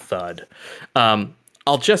big thud.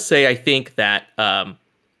 I'll just say I think that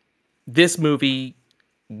this movie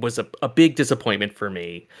was a big disappointment for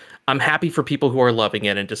me. I'm happy for people who are loving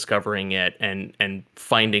it and discovering it and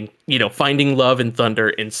finding love and thunder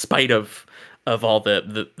in spite of all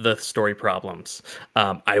the story problems.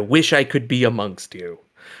 I wish I could be amongst you,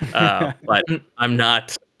 but I'm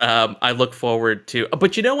not. I look forward to.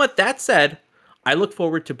 But you know what? That said, I look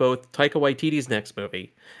forward to both Taika Waititi's next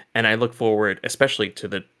movie, and I look forward especially to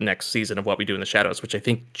the next season of What We Do in the Shadows, which I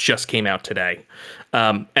think just came out today.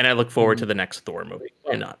 And I look forward to the next Thor movie.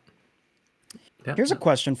 Why not? Here's a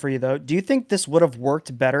question for you though. Do you think this would have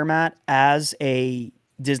worked better, Matt, as a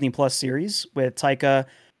Disney Plus series with Taika,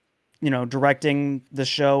 directing the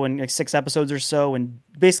show in like 6 episodes or so and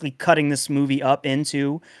basically cutting this movie up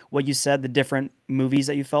into what you said, the different movies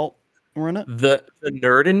that you felt were in it? The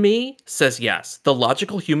nerd in me says yes. The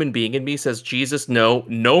logical human being in me says, Jesus, no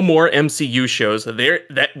more MCU shows.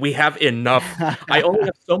 That we have enough. I only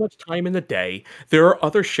have so much time in the day. There are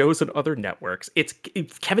other shows and other networks. It's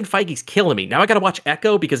Kevin Feige's killing me. Now I got to watch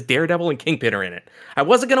Echo because Daredevil and Kingpin are in it. I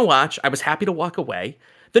wasn't going to watch. I was happy to walk away.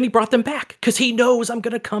 Then he brought them back because he knows I'm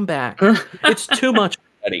going to come back. It's too much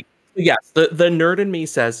already. Yes, the nerd in me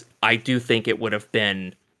says, I do think it would have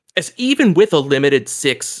been, as even with a limited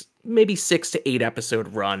 6 to 8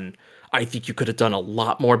 episode run, I think you could have done a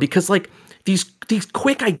lot more, because like these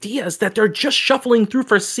quick ideas that they're just shuffling through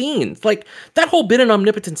for scenes, like that whole bit in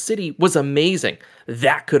Omnipotent City was amazing.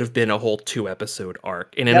 That could have been a whole 2 episode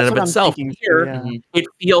arc in and of itself. Here, it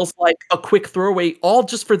feels like a quick throwaway, all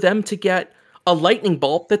just for them to get a lightning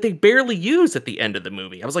bolt that they barely use at the end of the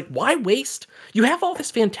movie. I was like, why waste? You have all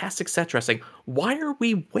this fantastic set dressing. Why are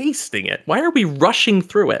we wasting it? Why are we rushing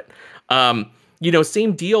through it?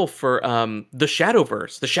 Same deal for the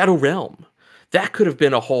Shadowverse, the Shadow Realm. that could have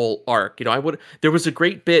been a whole arc. You know, there was a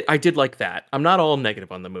great bit. I did like that. I'm not all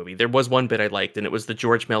negative on the movie. There was one bit I liked, and it was the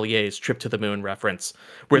George Méliès trip to the moon reference,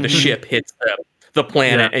 where the Mhm. ship hits the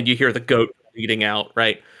planet and you hear the goat bleeding out,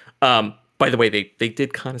 right? By the way, they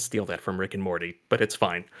did kind of steal that from Rick and Morty, but it's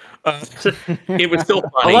fine. It was still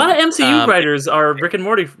A funny. lot of MCU Um, writers are Rick and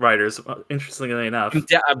Morty writers, interestingly enough.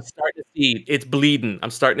 I'm starting to see it's bleeding. I'm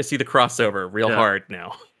starting to see the crossover real Yeah. hard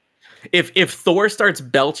now. If Thor starts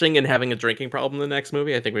belching and having a drinking problem in the next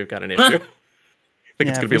movie, I think we've got an issue. I think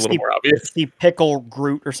it's going to be a little more obvious. See Pickle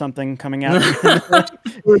Groot or something coming out in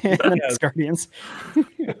the next Guardians.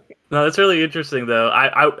 No, that's really interesting though.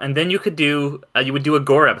 And then you could do you would do a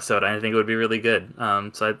gore episode. I think it would be really good.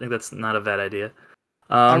 So I think that's not a bad idea.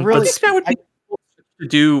 I I really- think that would be cool to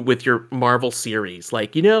do with your Marvel series.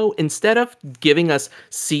 Like, you know, instead of giving us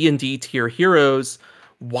C and D tier heroes,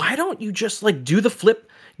 why don't you just like do the flip?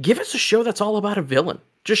 Give us a show that's all about a villain.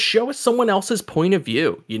 Just show us someone else's point of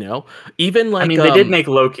view, you know? Even like I mean, they did make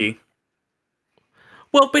Loki.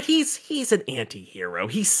 well, but he's an anti-hero.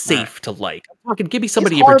 He's safe to like. Fucking give me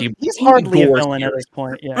somebody he's, he's hardly a villain at this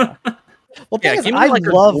point. Yeah. Well, thing is, give me I like a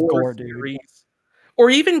love Gore Gore, dude. series. Or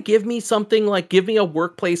even give me something like give me a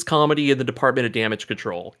workplace comedy in the Department of Damage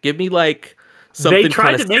Control. Give me like something. They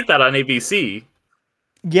tried kinda to make that on ABC.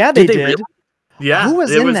 Yeah, they Did they did. really? Yeah, Who was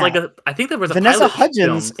there in was that? like I think there was a Vanessa pilot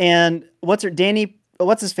Hudgens filmed. and what's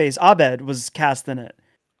his face? Abed was cast in it.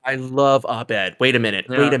 I love Abed. Wait a minute.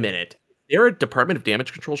 Yeah. Wait a minute. Is there a Department of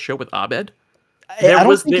Damage Control show with Abed? I There don't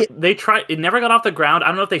was think they tried. It never got off the ground. I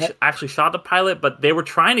don't know if they actually shot the pilot, but they were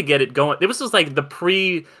trying to get it going. This was like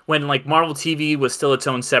the when like Marvel TV was still its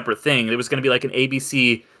own separate thing. It was going to be like an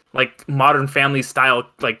ABC like Modern Family style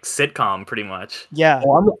like sitcom, pretty much. Yeah,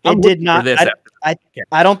 Oh, I'm it did looking for not. this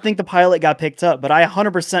I don't think the pilot got picked up, but I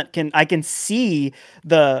 100% can see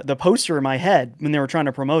the poster in my head when they were trying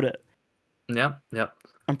to promote it. Yeah, yeah.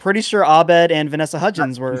 I'm pretty sure Abed and Vanessa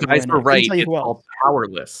Hudgens were. You guys in were it. Couldn't right. tell you It's who else. called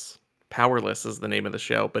Powerless. Powerless is the name of the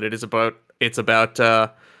show, but it's about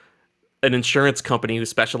an insurance company who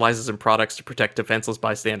specializes in products to protect defenseless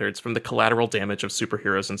bystanders from the collateral damage of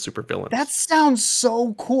superheroes and supervillains. That sounds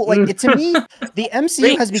so cool. Like to me, the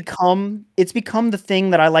MCU has become the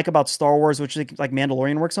thing that I like about Star Wars, which is like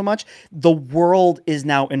Mandalorian works so much. The world is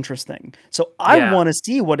now interesting. So I want to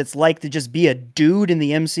see what it's like to just be a dude in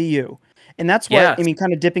the MCU. And that's what I mean,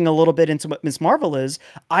 kind of dipping a little bit into what Ms. Marvel is.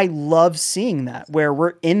 I love seeing that where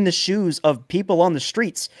we're in the shoes of people on the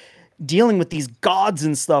streets dealing with these gods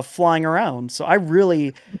and stuff flying around. So I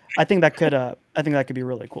think that could be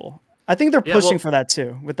really cool. I think they're pushing for that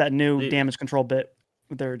too with that new damage control bit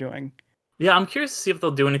that they're doing. Yeah, I'm curious to see if they'll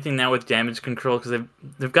do anything now with damage control because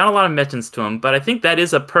they've got a lot of mentions to them. But I think that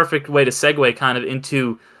is a perfect way to segue kind of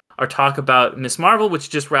into our talk about Ms. Marvel, which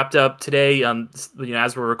just wrapped up today.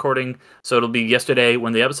 As we're recording, so it'll be yesterday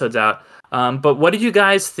when the episode's out. But what did you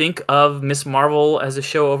guys think of Ms. Marvel as a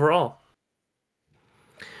show overall?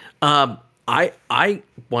 I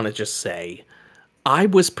want to just say,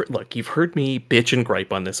 look, you've heard me bitch and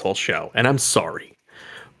gripe on this whole show, and I'm sorry.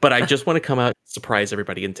 But I just want to come out, surprise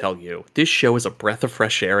everybody, and tell you this show is a breath of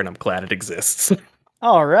fresh air, and I'm glad it exists.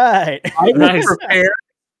 All right. I was prepared.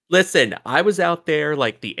 Listen, I was out there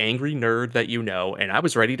like the angry nerd that you know, and I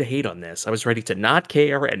was ready to hate on this. I was ready to not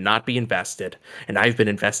care and not be invested, and I've been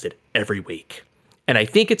invested every week. And I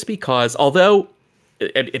think it's because, although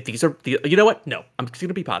if these are, you know what? No, I'm just going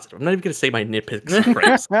to be positive. I'm not even going to say my nitpicks and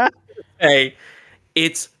gripes. Hey,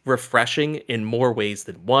 it's refreshing in more ways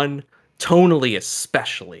than one. Tonally,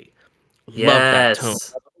 especially. Yes. Love that tone.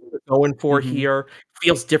 That's what we're going for here.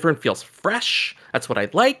 Feels different, feels fresh. That's what I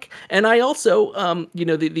like. And I also,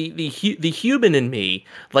 the human in me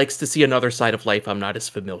likes to see another side of life I'm not as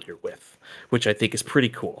familiar with, which I think is pretty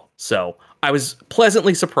cool. So I was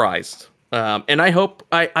pleasantly surprised. And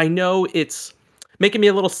I know it's making me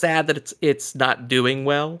a little sad that it's not doing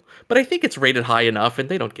well, but I think it's rated high enough, and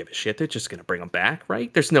they don't give a shit. They're just gonna bring them back,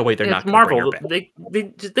 right? There's no way they're not gonna bring her back.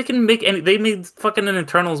 They can make any. They made fucking an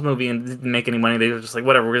Eternals movie and didn't make any money. They were just like,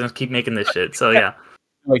 whatever, we're gonna keep making this shit. So yeah.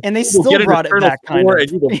 And they still brought it back, kind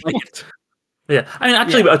of. Yeah, I mean,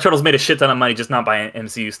 actually, Eternals made a shit ton of money, just not by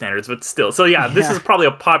MCU standards, but still. So yeah, this is probably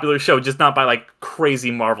a popular show, just not by like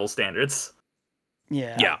crazy Marvel standards.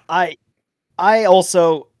 Yeah. I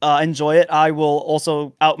also enjoy it. I will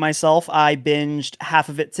also out myself. I binged half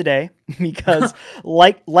of it today because,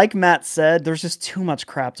 like Matt said, there's just too much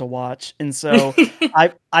crap to watch, and so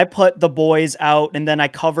I put The Boys out, and then I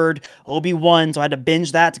covered Obi-Wan, so I had to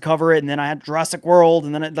binge that to cover it, and then I had Jurassic World,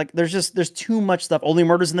 and then there's too much stuff. Only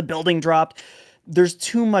Murders in the Building dropped. There's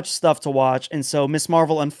too much stuff to watch, and so Ms.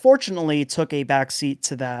 Marvel unfortunately took a backseat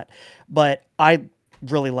to that, but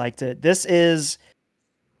really liked it. This is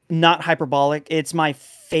not hyperbolic. It's my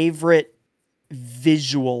favorite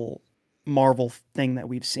visual Marvel thing that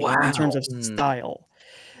we've seen in terms of style.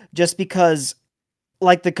 Just because,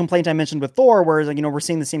 like the complaint I mentioned with Thor, where like, we're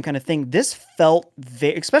seeing the same kind of thing. This felt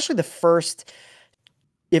especially the first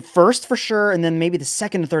for sure, and then maybe the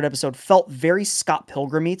second and third episode felt very Scott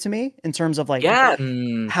Pilgrim-y to me in terms of like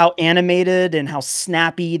how animated and how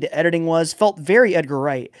snappy the editing was. Felt very Edgar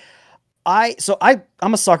Wright. I'm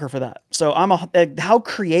a sucker for that. So how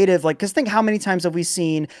creative, like, cause think how many times have we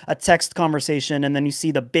seen a text conversation and then you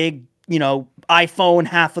see the big, iPhone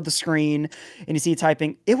half of the screen and you see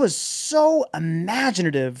typing. It was so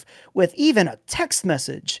imaginative with even a text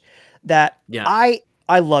message that I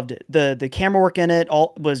loved it. The camera work in it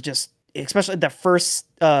all was just, especially the first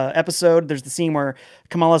episode. There's the scene where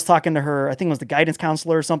Kamala's talking to her, I think it was the guidance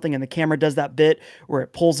counselor or something, and the camera does that bit where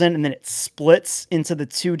it pulls in and then it splits into the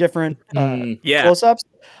two different close-ups.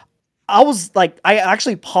 I was like, I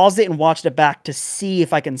actually paused it and watched it back to see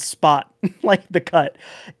if I can spot like the cut.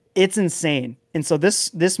 It's insane. And so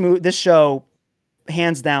this show,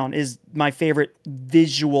 hands down, is my favorite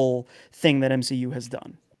visual thing that MCU has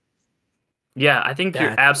done. Yeah, I think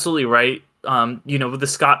you're absolutely right. With the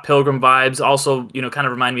Scott Pilgrim vibes, also, kind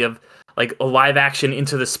of remind me of like a live action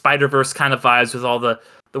Into the Spider-Verse kind of vibes with all the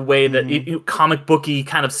way that comic booky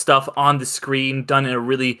kind of stuff on the screen done in a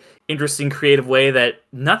really interesting, creative way that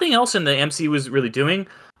nothing else in the MCU was really doing.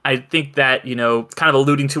 I think that, kind of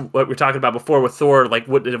alluding to what we were talking about before with Thor, like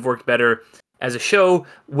would it have worked better as a show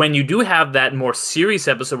when you do have that more serious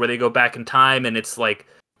episode where they go back in time and it's like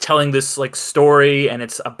telling this like story and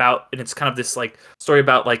it's kind of this like story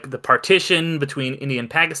about like the partition between India and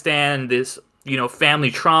Pakistan and this family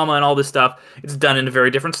trauma and all this stuff. It's done in a very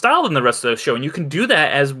different style than the rest of the show, and you can do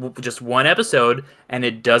that as just one episode and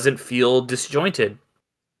it doesn't feel disjointed.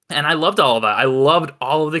 And I loved all of that. I loved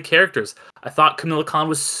all of the characters. I thought Kamala Khan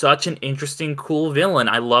was such an interesting, cool villain.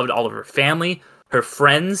 I loved all of her family, her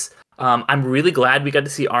friends. I'm really glad we got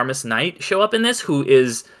to see Artemis Knight show up in this, who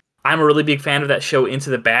is, I'm a really big fan of that show Into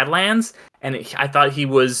the Badlands, and I thought he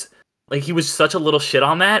was such a little shit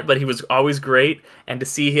on that, but he was always great. And to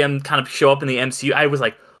see him kind of show up in the MCU, I was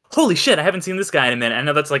like, holy shit, I haven't seen this guy in a minute. I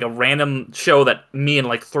know that's like a random show that me and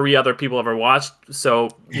like 3 other people ever watched, so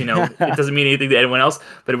it doesn't mean anything to anyone else,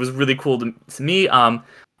 but it was really cool to me.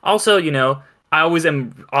 Also, I always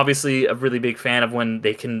am obviously a really big fan of when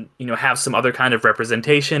they can, have some other kind of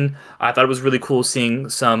representation. I thought it was really cool seeing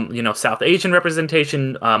some, South Asian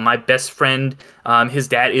representation. My best friend, his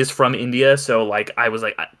dad is from India, so like I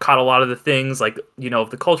caught a lot of the things, like,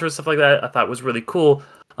 the culture and stuff like that. I thought was really cool.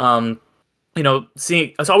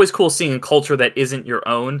 It's always cool seeing a culture that isn't your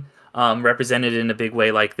own represented in a big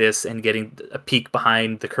way like this and getting a peek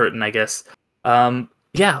behind the curtain, I guess.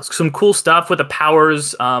 Some cool stuff with the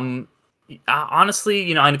powers.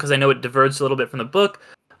 Honestly, because I know it diverged a little bit from the book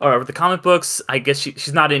or the comic books. I guess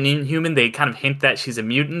she's not an Inhuman. They kind of hint that she's a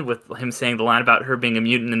mutant with him saying the line about her being a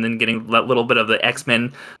mutant and then getting that little bit of the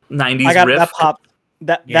X-Men 90s I got riff. that pop.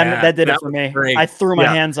 That did it for me. Great. I threw my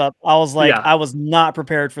hands up. I was like, I was not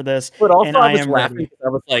prepared for this. But also, I was laughing because I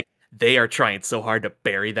was like, they are trying so hard to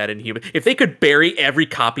bury that Inhuman. If they could bury every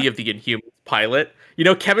copy of the Inhumans pilot,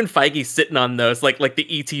 Kevin Feige's sitting on those, like the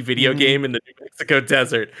ET video game in the New Mexico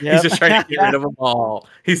desert. Yep. He's just trying to get rid of them all.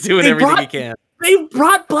 He's doing everything he can. They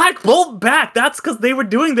brought Black Bolt back. That's because they were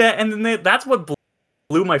doing that, and then that's what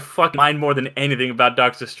blew my fucking mind more than anything about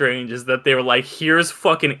Doctor Strange is that they were like, here's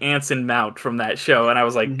fucking Anson Mount from that show, and I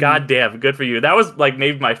was like, God damn, good for you. That was like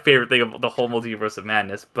maybe my favorite thing of the whole Multiverse of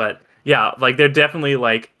Madness. But yeah, like they're definitely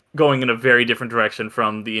like going in a very different direction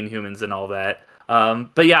from the Inhumans and all that.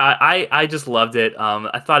 But yeah, I just loved it.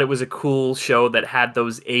 I thought it was a cool show that had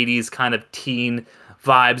those 80s kind of teen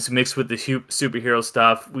vibes mixed with the superhero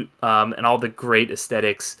stuff, and all the great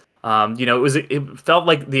aesthetics. It felt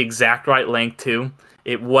like the exact right length too.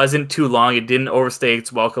 It wasn't too long. It didn't overstay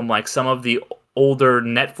its welcome like some of the older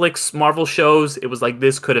Netflix Marvel shows. It was like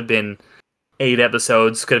this could have been 8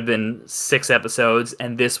 episodes, could have been 6 episodes,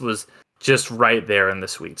 and this was just right there in the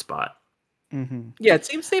sweet spot. Mm-hmm. Yeah, it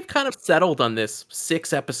seems they've kind of settled on this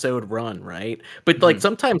 6-episode run, right? But like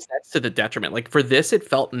sometimes that's to the detriment. Like for this, it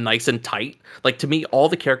felt nice and tight. Like to me, all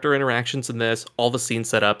the character interactions in this, all the scene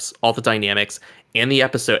setups, all the dynamics, and the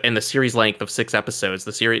episode and the series length of 6 episodes,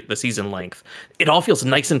 the season length, it all feels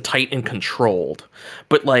nice and tight and controlled.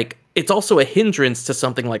 But like it's also a hindrance to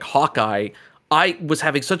something like Hawkeye. I was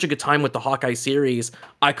having such a good time with the Hawkeye series.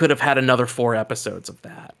 I could have had another 4 episodes of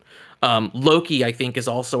that. Loki, I think, is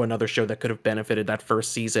also another show that could have benefited that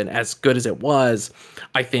first season. As good as it was,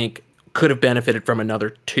 I think could have benefited from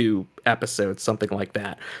another 2 episodes, something like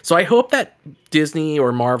that. So I hope that Disney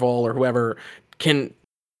or Marvel or whoever can,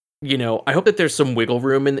 I hope that there's some wiggle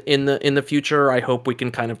room in the future. I hope we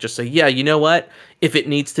can kind of just say, yeah, you know what? If it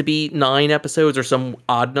needs to be 9 episodes or some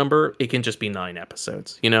odd number, it can just be 9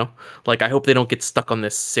 episodes, Like I hope they don't get stuck on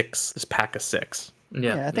this pack of 6.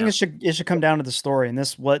 Yeah, I think it should come down to the story. And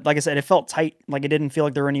like I said, it felt tight. Like it didn't feel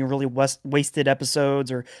like there were any really wasted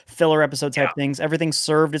episodes or filler episode type things. Everything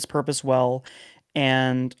served its purpose well,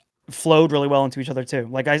 and flowed really well into each other too.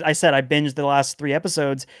 Like I said, I binged the last 3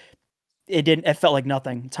 episodes. It felt like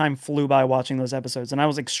nothing. Time flew by watching those episodes, and I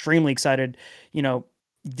was extremely excited.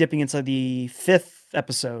 Dipping into the 5th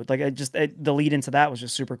episode. Like the lead into that was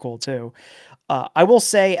just super cool too. I will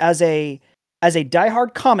say as a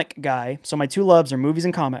diehard comic guy, so my 2 loves are movies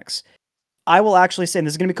and comics. I will actually say, and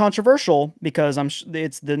this is going to be controversial because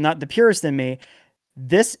it's not the purist in me.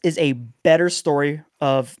 This is a better story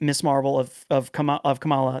of Miss Marvel of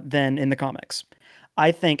Kamala than in the comics.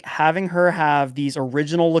 I think having her have these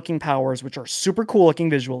original looking powers, which are super cool looking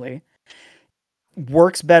visually,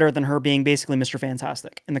 works better than her being basically Mr.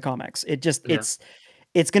 Fantastic in the comics.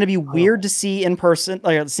 It's going to be weird to see in person,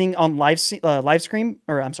 like seeing on live stream,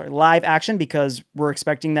 or I'm sorry, live action, because we're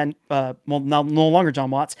expecting that, no longer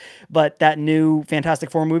John Watts, but that new Fantastic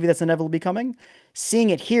Four movie that's inevitably coming. Seeing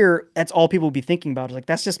it here, that's all people will be thinking about. Like,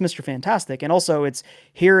 that's just Mr. Fantastic. And also it's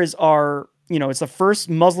it's the first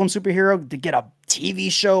Muslim superhero to get a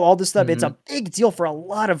TV show, all this stuff. Mm-hmm. It's a big deal for a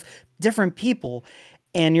lot of different people.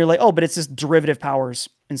 And you're like, oh, but it's just derivative powers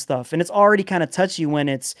and stuff. And it's already kind of touchy when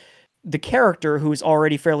it's the character who's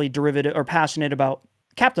already fairly derivative or passionate about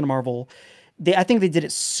Captain Marvel. I think they did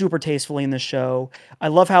it super tastefully in the show. I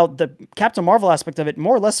love how the Captain Marvel aspect of it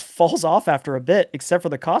more or less falls off after a bit, except for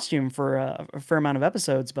the costume for a fair amount of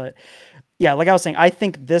episodes. But yeah, like I was saying, I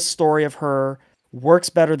think this story of her works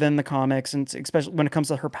better than the comics, and especially when it comes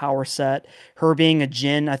to her power set. Her being a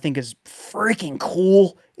djinn, I think, is freaking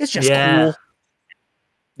cool. It's just cool.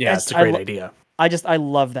 Yeah, it's a great idea. I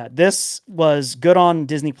love that. This was good on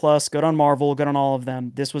Disney Plus, good on Marvel, good on all of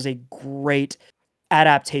them. This was a great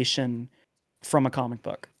adaptation from a comic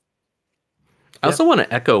book. I also want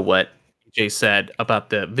to echo what Jay said about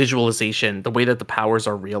the visualization, the way that the powers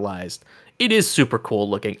are realized. It is super cool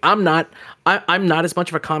looking. I'm not as much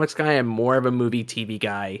of a comics guy. I'm more of a movie TV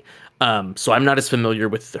guy. So I'm not as familiar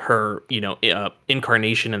with her,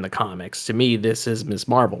 incarnation in the comics. To me, this is Ms.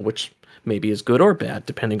 Marvel, which maybe is good or bad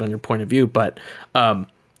depending on your point of view. But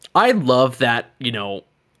I love that,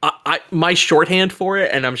 my shorthand for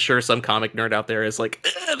it, and I'm sure some comic nerd out there is like,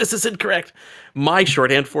 this is incorrect. My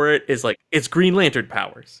shorthand for it is like, it's Green Lantern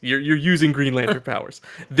powers. You're using Green Lantern powers.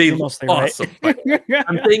 They look awesome. Right.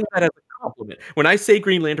 I'm saying that as a compliment. When I say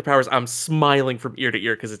Green Lantern powers, I'm smiling from ear to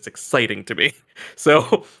ear because it's exciting to me.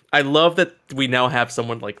 So I love that we now have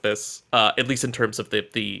someone like this, at least in terms of the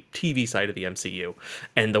TV side of the MCU,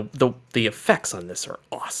 and the effects on this are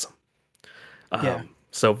awesome.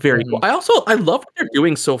 So very cool. I love what they're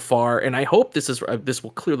doing so far, and I hope this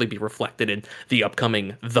will clearly be reflected in the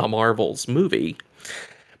upcoming The Marvels movie.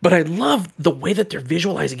 But I love the way that they're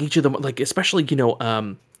visualizing each of them, like especially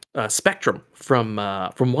Spectrum from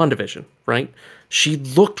WandaVision, right? She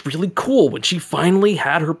looked really cool when she finally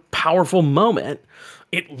had her powerful moment.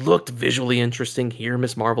 It looked visually interesting. Here,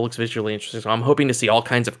 Miss Marvel looks visually interesting. So I'm hoping to see all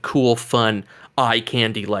kinds of cool, fun, eye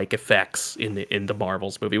candy like effects in the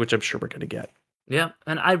Marvels movie, which I'm sure we're gonna get. Yeah,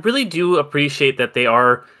 and I really do appreciate that they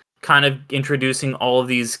are kind of introducing all of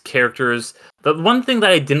these characters. The one thing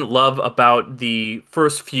that I didn't love about the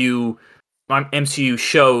first few MCU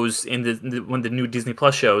shows when the new Disney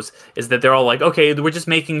Plus shows is that they're all like, okay, we're just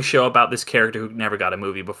making a show about this character who never got a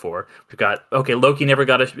movie before. We've got, okay, Loki never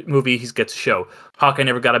got a movie, he gets a show. Hawkeye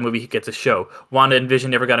never got a movie, he gets a show. Wanda and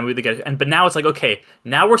Vision never got a movie, but now it's like, okay,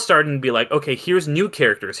 now we're starting to be like, okay, here's new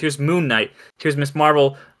characters, here's Moon Knight, here's Miss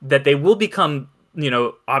Marvel, that they will become,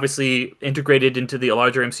 obviously integrated into the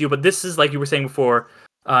larger MCU. But this is, like you were saying before,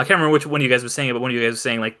 I can't remember which one of you guys was saying it, but one of you guys was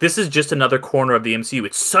saying, like, this is just another corner of the MCU.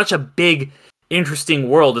 It's such a big, interesting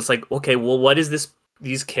world. It's like, okay, well, what is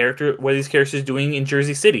these characters doing in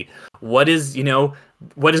Jersey City? What is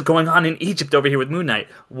going on in Egypt over here with Moon Knight?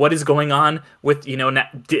 What is going on with,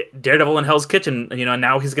 Daredevil in Hell's Kitchen?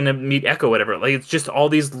 Now he's going to meet Echo, whatever. Like, it's just all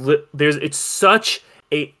these, it's such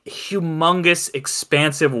a humongous,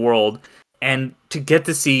 expansive world. And to get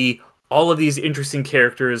to see all of these interesting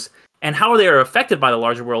characters and how they are affected by the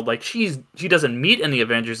larger world. Like, she doesn't meet any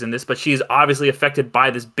Avengers in this, but she's obviously affected by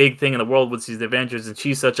this big thing in the world with these Avengers, and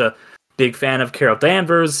she's such a big fan of Carol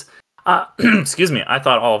Danvers. Excuse me. I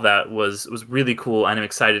thought all of that was really cool, and I'm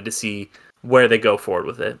excited to see where they go forward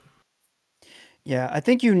with it. Yeah, I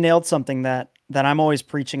think you nailed something that I'm always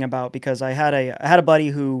preaching about because I had a buddy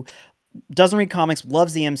who doesn't read comics,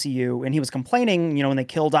 loves the MCU, and he was complaining, when they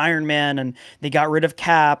killed Iron Man and they got rid of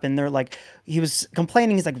Cap, and they're like, he was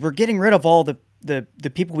complaining, he's like, we're getting rid of all the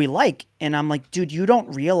people we like, and I'm like, dude, you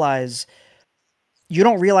don't realize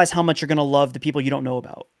how much you're gonna love the people you don't know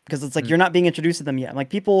about because it's like Mm. you're not being introduced to them yet. Like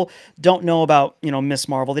people don't know about Miss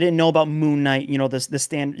Marvel. They didn't know about Moon Knight.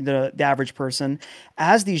 The average person.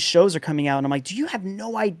 As these shows are coming out, and I'm like, do you have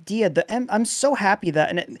no idea? I'm so happy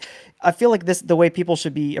that, I feel like the way people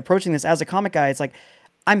should be approaching this as a comic guy. It's like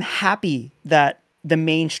I'm happy that the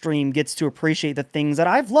mainstream gets to appreciate the things that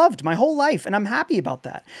I've loved my whole life, and I'm happy about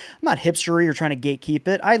that. I'm not hipstery or trying to gatekeep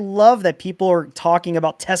it. I love that people are talking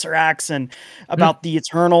about Tesseracts and about the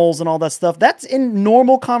Eternals and all that stuff. That's in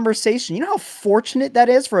normal conversation. You know how fortunate that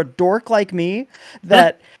is for a dork like me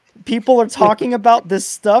that people are talking about this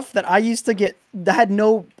stuff that I used to get that had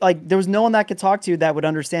no like there was no one that I could talk to that would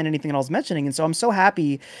understand anything that I was mentioning. And so I'm so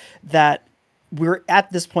happy that we're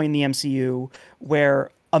at this point in the MCU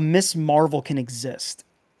where a Miss Marvel can exist.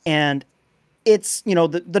 And it's,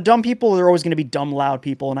 the dumb people are always going to be dumb, loud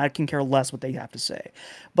people, and I can care less what they have to say.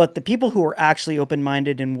 But the people who are actually open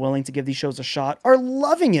minded and willing to give these shows a shot are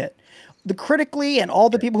loving it. The critically and all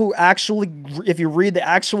the people who actually, if you read the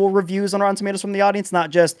actual reviews on Rotten Tomatoes from the audience, not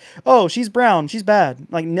just, oh, she's brown, she's bad,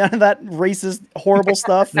 like none of that racist, horrible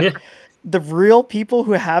stuff. Yeah. The real people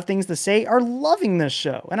who have things to say are loving this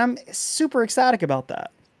show, and I'm super ecstatic about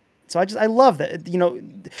that. So I love that.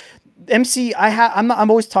 I'm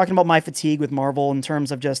always talking about my fatigue with Marvel in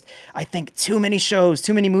terms of just I think too many shows,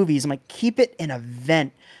 too many movies. I'm like, keep it an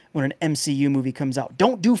event when an MCU movie comes out.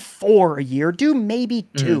 Don't do 4 a year. Do maybe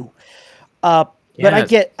 2. But I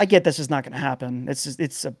Yes. get this is not going to happen.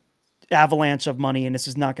 It's a avalanche of money, and this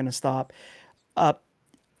is not going to stop. I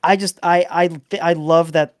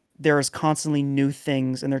love that there is constantly new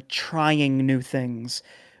things, and they're trying new things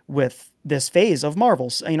with this phase of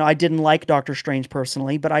Marvels. I didn't like Doctor Strange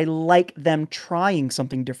personally, but I like them trying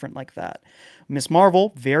something different like that. Miss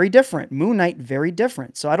Marvel, very different. Moon Knight, very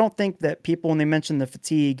different. So I don't think that people, when they mention the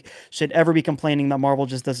fatigue, should ever be complaining that Marvel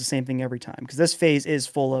just does the same thing every time, because this phase is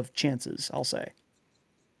full of chances, I'll say.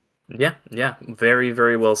 Yeah, yeah, very,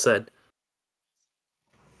 very well said.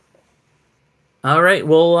 All right,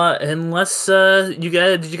 well, unless did you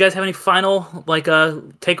guys have any final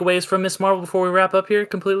takeaways from Miss Marvel before we wrap up here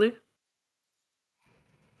completely?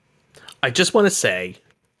 I just want to say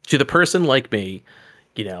to the person like me,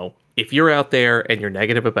 if you're out there and you're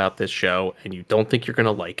negative about this show and you don't think you're going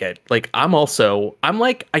to like it, like I'm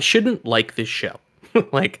like, I shouldn't like this show.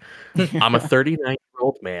 Like, I'm a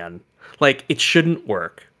 39-year-old man. Like, it shouldn't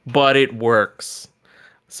work, but it works.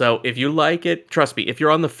 So if you like it, trust me, if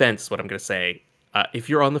you're on the fence, what I'm going to say, if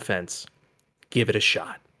you're on the fence, give it a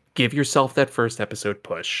shot. Give yourself that first episode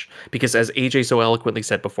push. Because as AJ so eloquently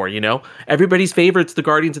said before, everybody's favorite's the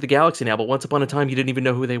Guardians of the Galaxy now, but once upon a time you didn't even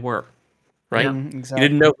know who they were. Right? Yeah. Mhm, You didn't exactly.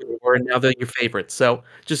 know who they were, and now they're your favorites. So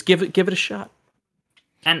just give it a shot.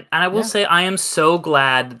 And I will Yeah. say I am so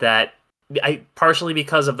glad that I partially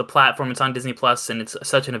because of the platform it's on Disney Plus and it's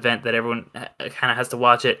such an event that everyone kind of has to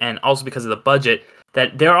watch it, and also because of the budget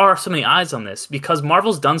that there are so many eyes on this because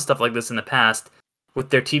Marvel's done stuff like this in the past with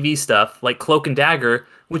their TV stuff like Cloak and Dagger,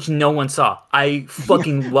 which no one saw. I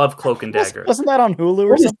fucking love Cloak and Dagger. Wasn't that on Hulu or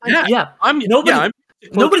What is something? that? Yeah, I'm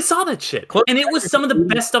nobody saw that shit, Cloak and it and was Dagger's some of the really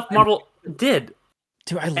best stuff Marvel did.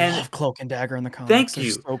 Dude, I And love Cloak and Dagger in the comics. thank They're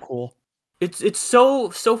you. so cool. It's so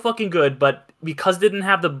fucking good, but because it didn't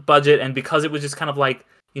have the budget and because it was just kind of like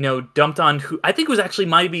dumped on who I think it was actually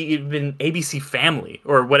maybe even ABC Family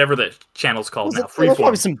or whatever the channel's called now, It was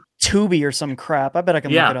probably Freeform. some Tubi or some crap. I bet I can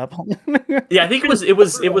look Yeah. it up. Yeah, I think it was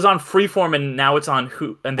on Freeform and now it's on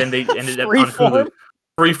Hulu, and then they ended up on Hulu. Freeform?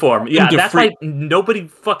 Freeform, yeah, Into that's why nobody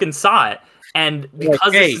fucking saw it, and like,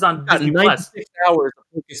 because hey, this is on we've got Disney Plus. 96 hours of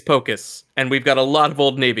Hocus Pocus, and we've got a lot of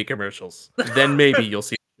Old Navy commercials. Then maybe you'll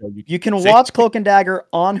see. You can see. watch Cloak and Dagger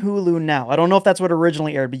on Hulu now. I don't know if that's what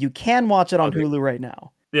originally aired, but you can watch it on Okay. Hulu right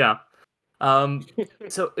now. Yeah.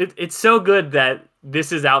 So it's so good that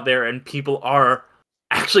this is out there and people are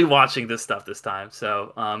actually watching this stuff this time.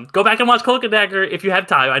 So go back and watch Cloak and Dagger if you have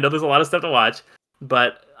time. I know there's a lot of stuff to watch,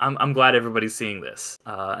 but I'm glad everybody's seeing this.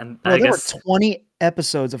 And Bro, I there guess were 20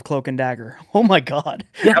 episodes of Cloak and Dagger. Oh my god.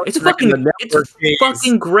 yeah, it's Back in the it's network days,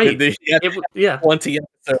 fucking great. Yeah, Yeah. 20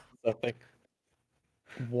 episodes or something.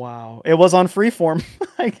 Wow. It was on Freeform.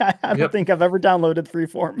 I don't Yep. think I've ever downloaded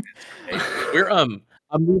Freeform.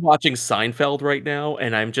 I'm rewatching Seinfeld right now,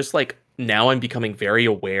 and I'm just like now I'm becoming very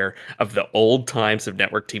aware of the old times of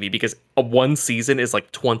network TV because one season is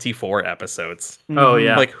like 24 episodes. Oh Mhm.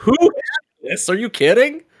 yeah. Like, who had this? Are you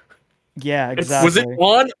kidding? Yeah, It's- exactly. Was it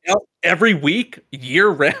on every week, year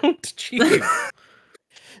round? Jeez.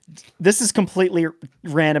 This is completely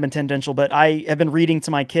random and tangential, but I have been reading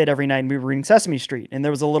to my kid every night, and we were reading Sesame Street, and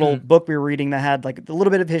there was a little book we were reading that had like a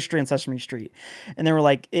little bit of history on Sesame Street, and they were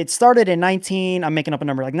like, it started in I'm making up a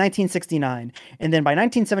number, like 1969, and then by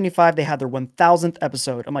 1975 they had their 1000th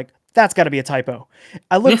episode. I'm like, that's got to be a typo.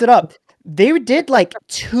 I looked it up. They did like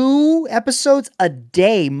 2 episodes a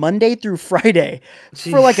day, Monday through Friday,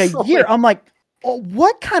 for like a Jeez. year. I'm like, oh,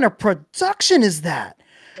 what kind of production is that?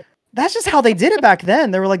 That's just how they did it back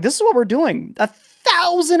then. They were like, this is what we're doing.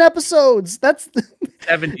 1,000 episodes. That's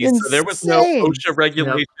 70s, so there was no insane. OSHA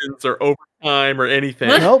regulations or overtime or anything.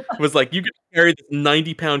 Nope. It was like you could carry this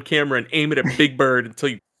 90-pound camera and aim it at Big Bird until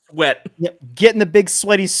you sweat. Yep. Get in the big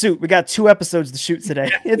sweaty suit. We got 2 episodes to shoot today.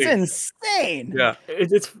 It's Exactly. insane. Yeah.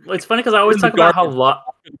 it's funny because I always In the talk about how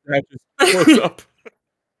dark. Close up.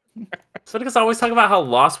 It's funny because I always talk about how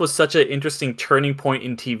Lost was such an interesting turning point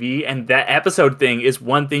in TV, and that episode thing is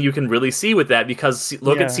one thing you can really see with that, because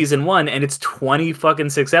look Yeah. at season 1 and it's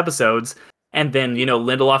 26 episodes, and then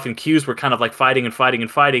Lindelof and Hughes were kind of like fighting,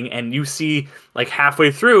 and you see like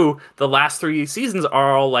halfway through the last 3 seasons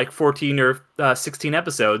are all like 14 or 16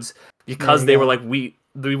 episodes, because they were like, we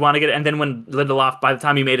want to get it. And then when Lindelof, by the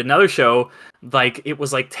time he made another show, like it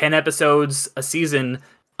was like 10 episodes a season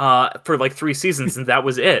for like 3 seasons, and that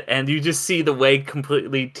was it. And you just see the way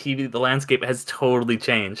completely the landscape has totally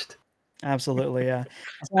changed. Absolutely, yeah.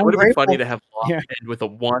 It would have been funny to have. have Lost end with a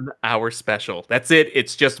 1-hour special. That's it.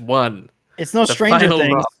 It's just one. It's no the Stranger final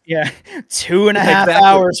Things. rub. Yeah. 2.5 Exactly.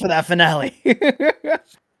 hours for that finale.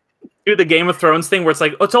 Do the Game of Thrones thing where it's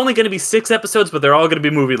like, oh, it's only going to be 6 episodes, but they're all going to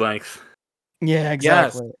be movie length. Yeah,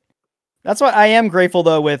 exactly. That's why I am grateful,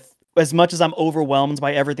 though, with as much as I'm overwhelmed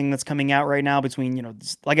by everything that's coming out right now between,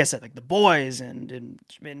 like I said, like The Boys and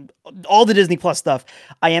all the Disney Plus stuff.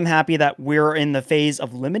 I am happy that we're in the phase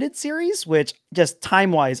of limited series, which just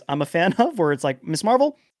time-wise I'm a fan of, where it's like Miss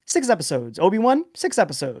Marvel, 6 episodes. Obi-Wan, 6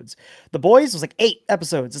 episodes. The Boys was like 8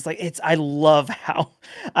 episodes. It's like, I love how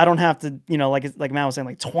I don't have to, like Matt was saying,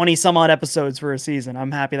 like 20 some odd episodes for a season.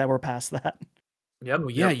 I'm happy that we're past that. Yep. Oh,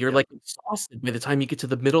 yeah, you're like exhausted by the time you get to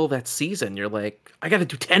the middle of that season. You're like, I got to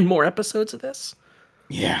do 10 more episodes of this.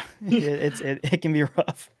 Yeah, it can be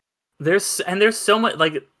rough. There's so much,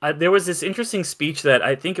 like there was this interesting speech that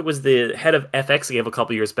I think it was the head of FX gave a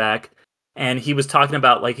couple years back, and he was talking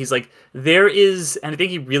about, like, he's like, there is, and I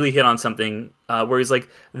think he really hit on something where he's like,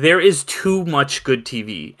 there is too much good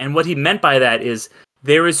TV, and what he meant by that is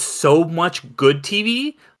there is so much good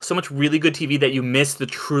TV, so much really good TV, that you miss the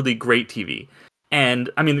truly great TV. And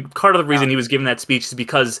I mean, part of the reason he was giving that speech is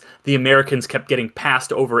because the Americans kept getting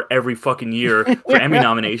passed over every fucking year for Emmy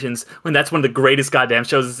nominations, when that's one of the greatest goddamn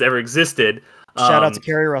shows that's ever existed. Shout out to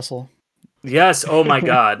Kerry Russell. Yes, oh my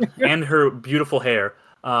god, and her beautiful hair.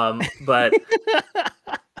 But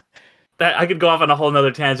that I could go off on a whole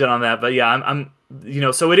nother tangent on that. But yeah, I'm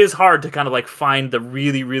so it is hard to kind of like find the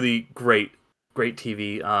really, really great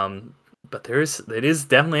TV. But it is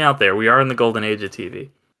definitely out there. We are in the golden age of TV.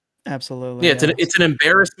 Absolutely. Yeah, it's an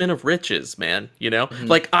embarrassment of riches, man.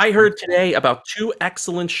 Like I heard today about 2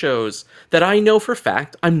 excellent shows that I know for a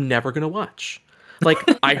fact I'm never gonna watch. Like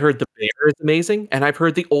I heard The Bear is amazing, and I've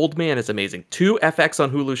heard The Old Man is amazing. 2 FX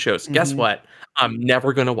on Hulu shows. Guess what? I'm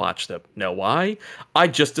never gonna watch them. Know why? I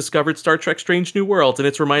just discovered Star Trek: Strange New Worlds, and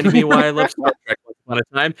it's reminding me why I love Star Trek once upon a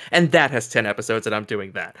time. And that has 10 episodes, and I'm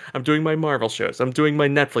doing that. I'm doing my Marvel shows. I'm doing my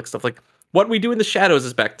Netflix stuff. Like What We Do in the Shadows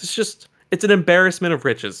is back. It's an embarrassment of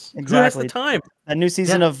riches. Exactly. Who has the time? A new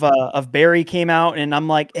season of Barry came out, and I'm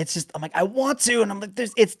like, I want to, and I'm like,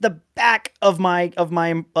 it's the back of my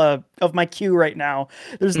queue right now.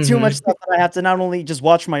 There's too much stuff that I have to not only just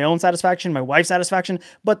watch for my own satisfaction, my wife's satisfaction,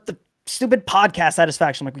 but the stupid podcast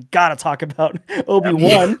satisfaction. Like, we gotta talk about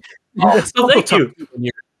Obi-Wan. Thank you.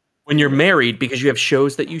 When you're married, because you have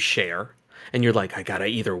shows that you share, and you're like, I gotta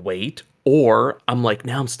either wait, or I'm like,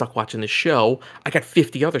 now I'm stuck watching this show. I got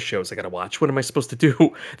 50 other shows I gotta watch. What am I supposed to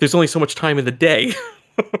do? There's only so much time in the day.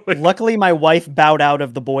 Luckily, my wife bowed out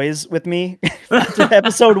of The Boys with me after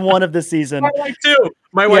episode 1 of this season. My wife too.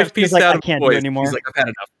 My wife pieced like, out. I can't do it anymore. She's like, I've had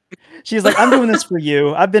enough. She's like, I'm doing this for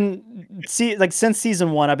you. I've been since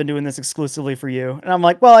season 1, I've been doing this exclusively for you. And I'm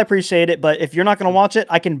like, well, I appreciate it, but if you're not going to watch it,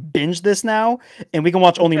 I can binge this now, and we can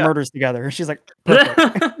watch Only Murders together. She's like,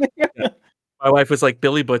 perfect. My wife was like,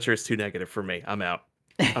 Billy Butcher is too negative for me. I'm out.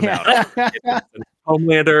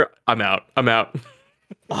 Homelander, I'm out.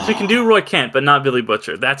 She can do Roy Kent, but not Billy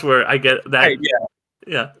Butcher. That's where I get that. Right,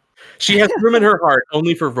 Yeah. She has room in her heart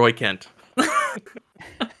only for Roy Kent.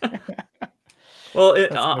 Well,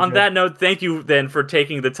 That's so on good. that note, thank you then for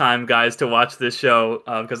taking the time, guys, to watch this show,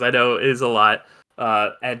 because I know it is a lot.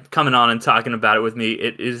 And coming on and talking about it with me,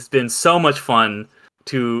 it has been so much fun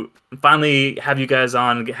to finally have you guys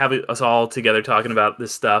on, have us all together talking about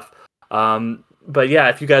this stuff. But yeah,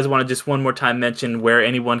 if you guys want to just one more time mention where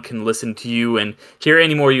anyone can listen to you and hear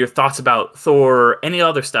any more of your thoughts about Thor or any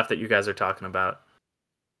other stuff that you guys are talking about.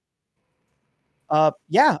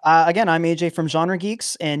 Again, I'm AJ from Genre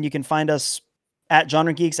Geeks, and you can find us at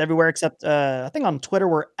Genre Geeks everywhere except I think on Twitter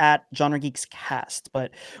we're at Genre Geeks Cast,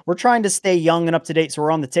 but we're trying to stay young and up to date, so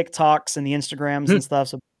we're on the TikToks and the Instagrams and stuff.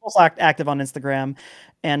 So also active on Instagram.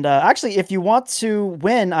 And actually, if you want to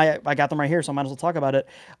win, I got them right here, so I might as well talk about it.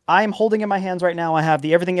 I'm holding in my hands right now. I have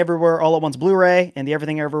the Everything Everywhere All at Once Blu-ray and the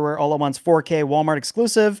Everything Everywhere All at Once 4K Walmart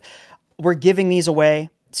exclusive. We're giving these away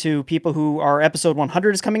to people who our episode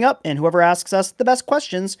 100 is coming up, and whoever asks us the best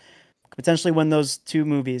questions could potentially win those two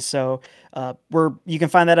movies. So you can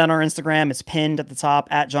find that on our Instagram. It's pinned at the top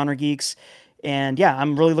at Genre Geeks. And yeah,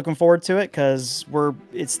 I'm really looking forward to it because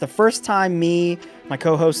it's the first time me, my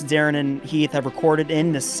co-hosts Darren and Heath have recorded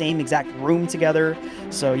in the same exact room together.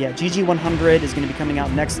 So yeah, GG100 is going to be coming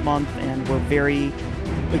out next month, and we're very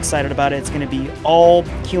excited about it. It's going to be all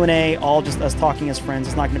Q&A, all just us talking as friends.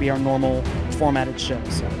 It's not going to be our normal formatted show.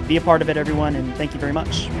 So be a part of it, everyone, and thank you very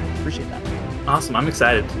much. Appreciate that. Awesome. I'm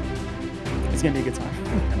excited. It's going to be a good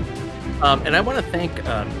time. And I want to thank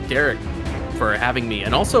Derek for having me.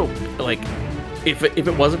 And also, like, if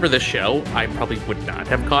it wasn't for this show, I probably would not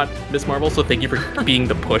have caught Miss Marvel. So thank you for being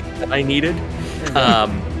the push that I needed.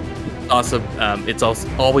 Awesome. It's also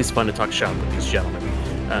always fun to talk shop with these gentlemen.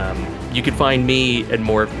 You can find me and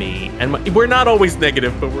more of me, and we're not always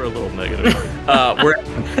negative, but we're a little negative.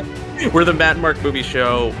 We're the Matt and Mark Movie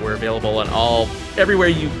Show. We're available on everywhere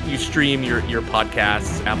you stream your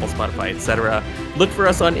podcasts, Apple, Spotify, etc. Look for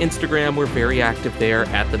us on Instagram. We're very active there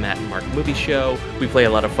at the Matt and Mark Movie Show. We play a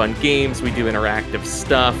lot of fun games. We do interactive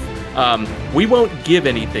stuff. We won't give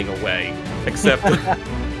anything away except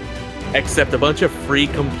a bunch of free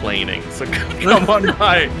complaining. So come on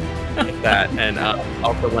by. That, and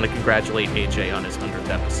also want to congratulate AJ on his 100th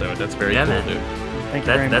episode. That's very cool, man. Dude. Thank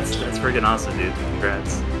you very much. That's freaking awesome, dude.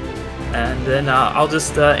 Congrats. And then I'll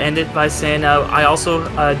just end it by saying I also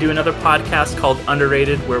do another podcast called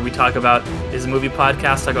Underrated, where we talk about, is a movie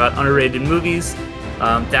podcast, talk about underrated movies.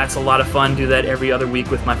 That's a lot of fun. Do that every other week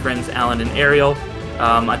with my friends Alan and Ariel.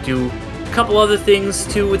 I do a couple other things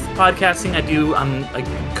too with podcasting. I'm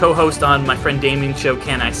a co-host on my friend Damien's show,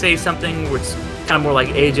 Can I Say Something, which kind of more like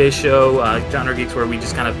AJ's show, Genre Geeks, where we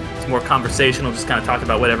just kind of, it's more conversational, just kind of talk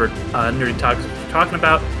about whatever nerdy talks we're talking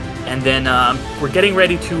about. And then we're getting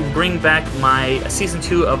ready to bring back my season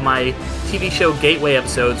 2 of my TV show Gateway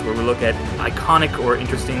episodes, where we look at iconic or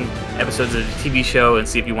interesting episodes of the TV show and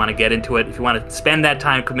see if you want to get into it, if you want to spend that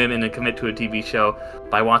time commitment and commit to a TV show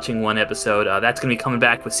by watching one episode. That's going to be coming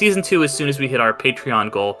back with season 2 as soon as we hit our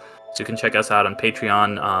Patreon goal. So you can check us out on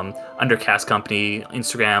Patreon, Undercast Company,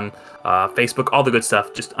 Instagram, Facebook, all the good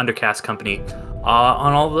stuff, just Undercast Company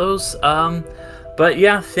on all those. But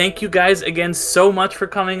yeah, thank you guys again so much for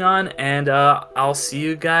coming on, and I'll see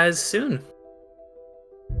you guys soon.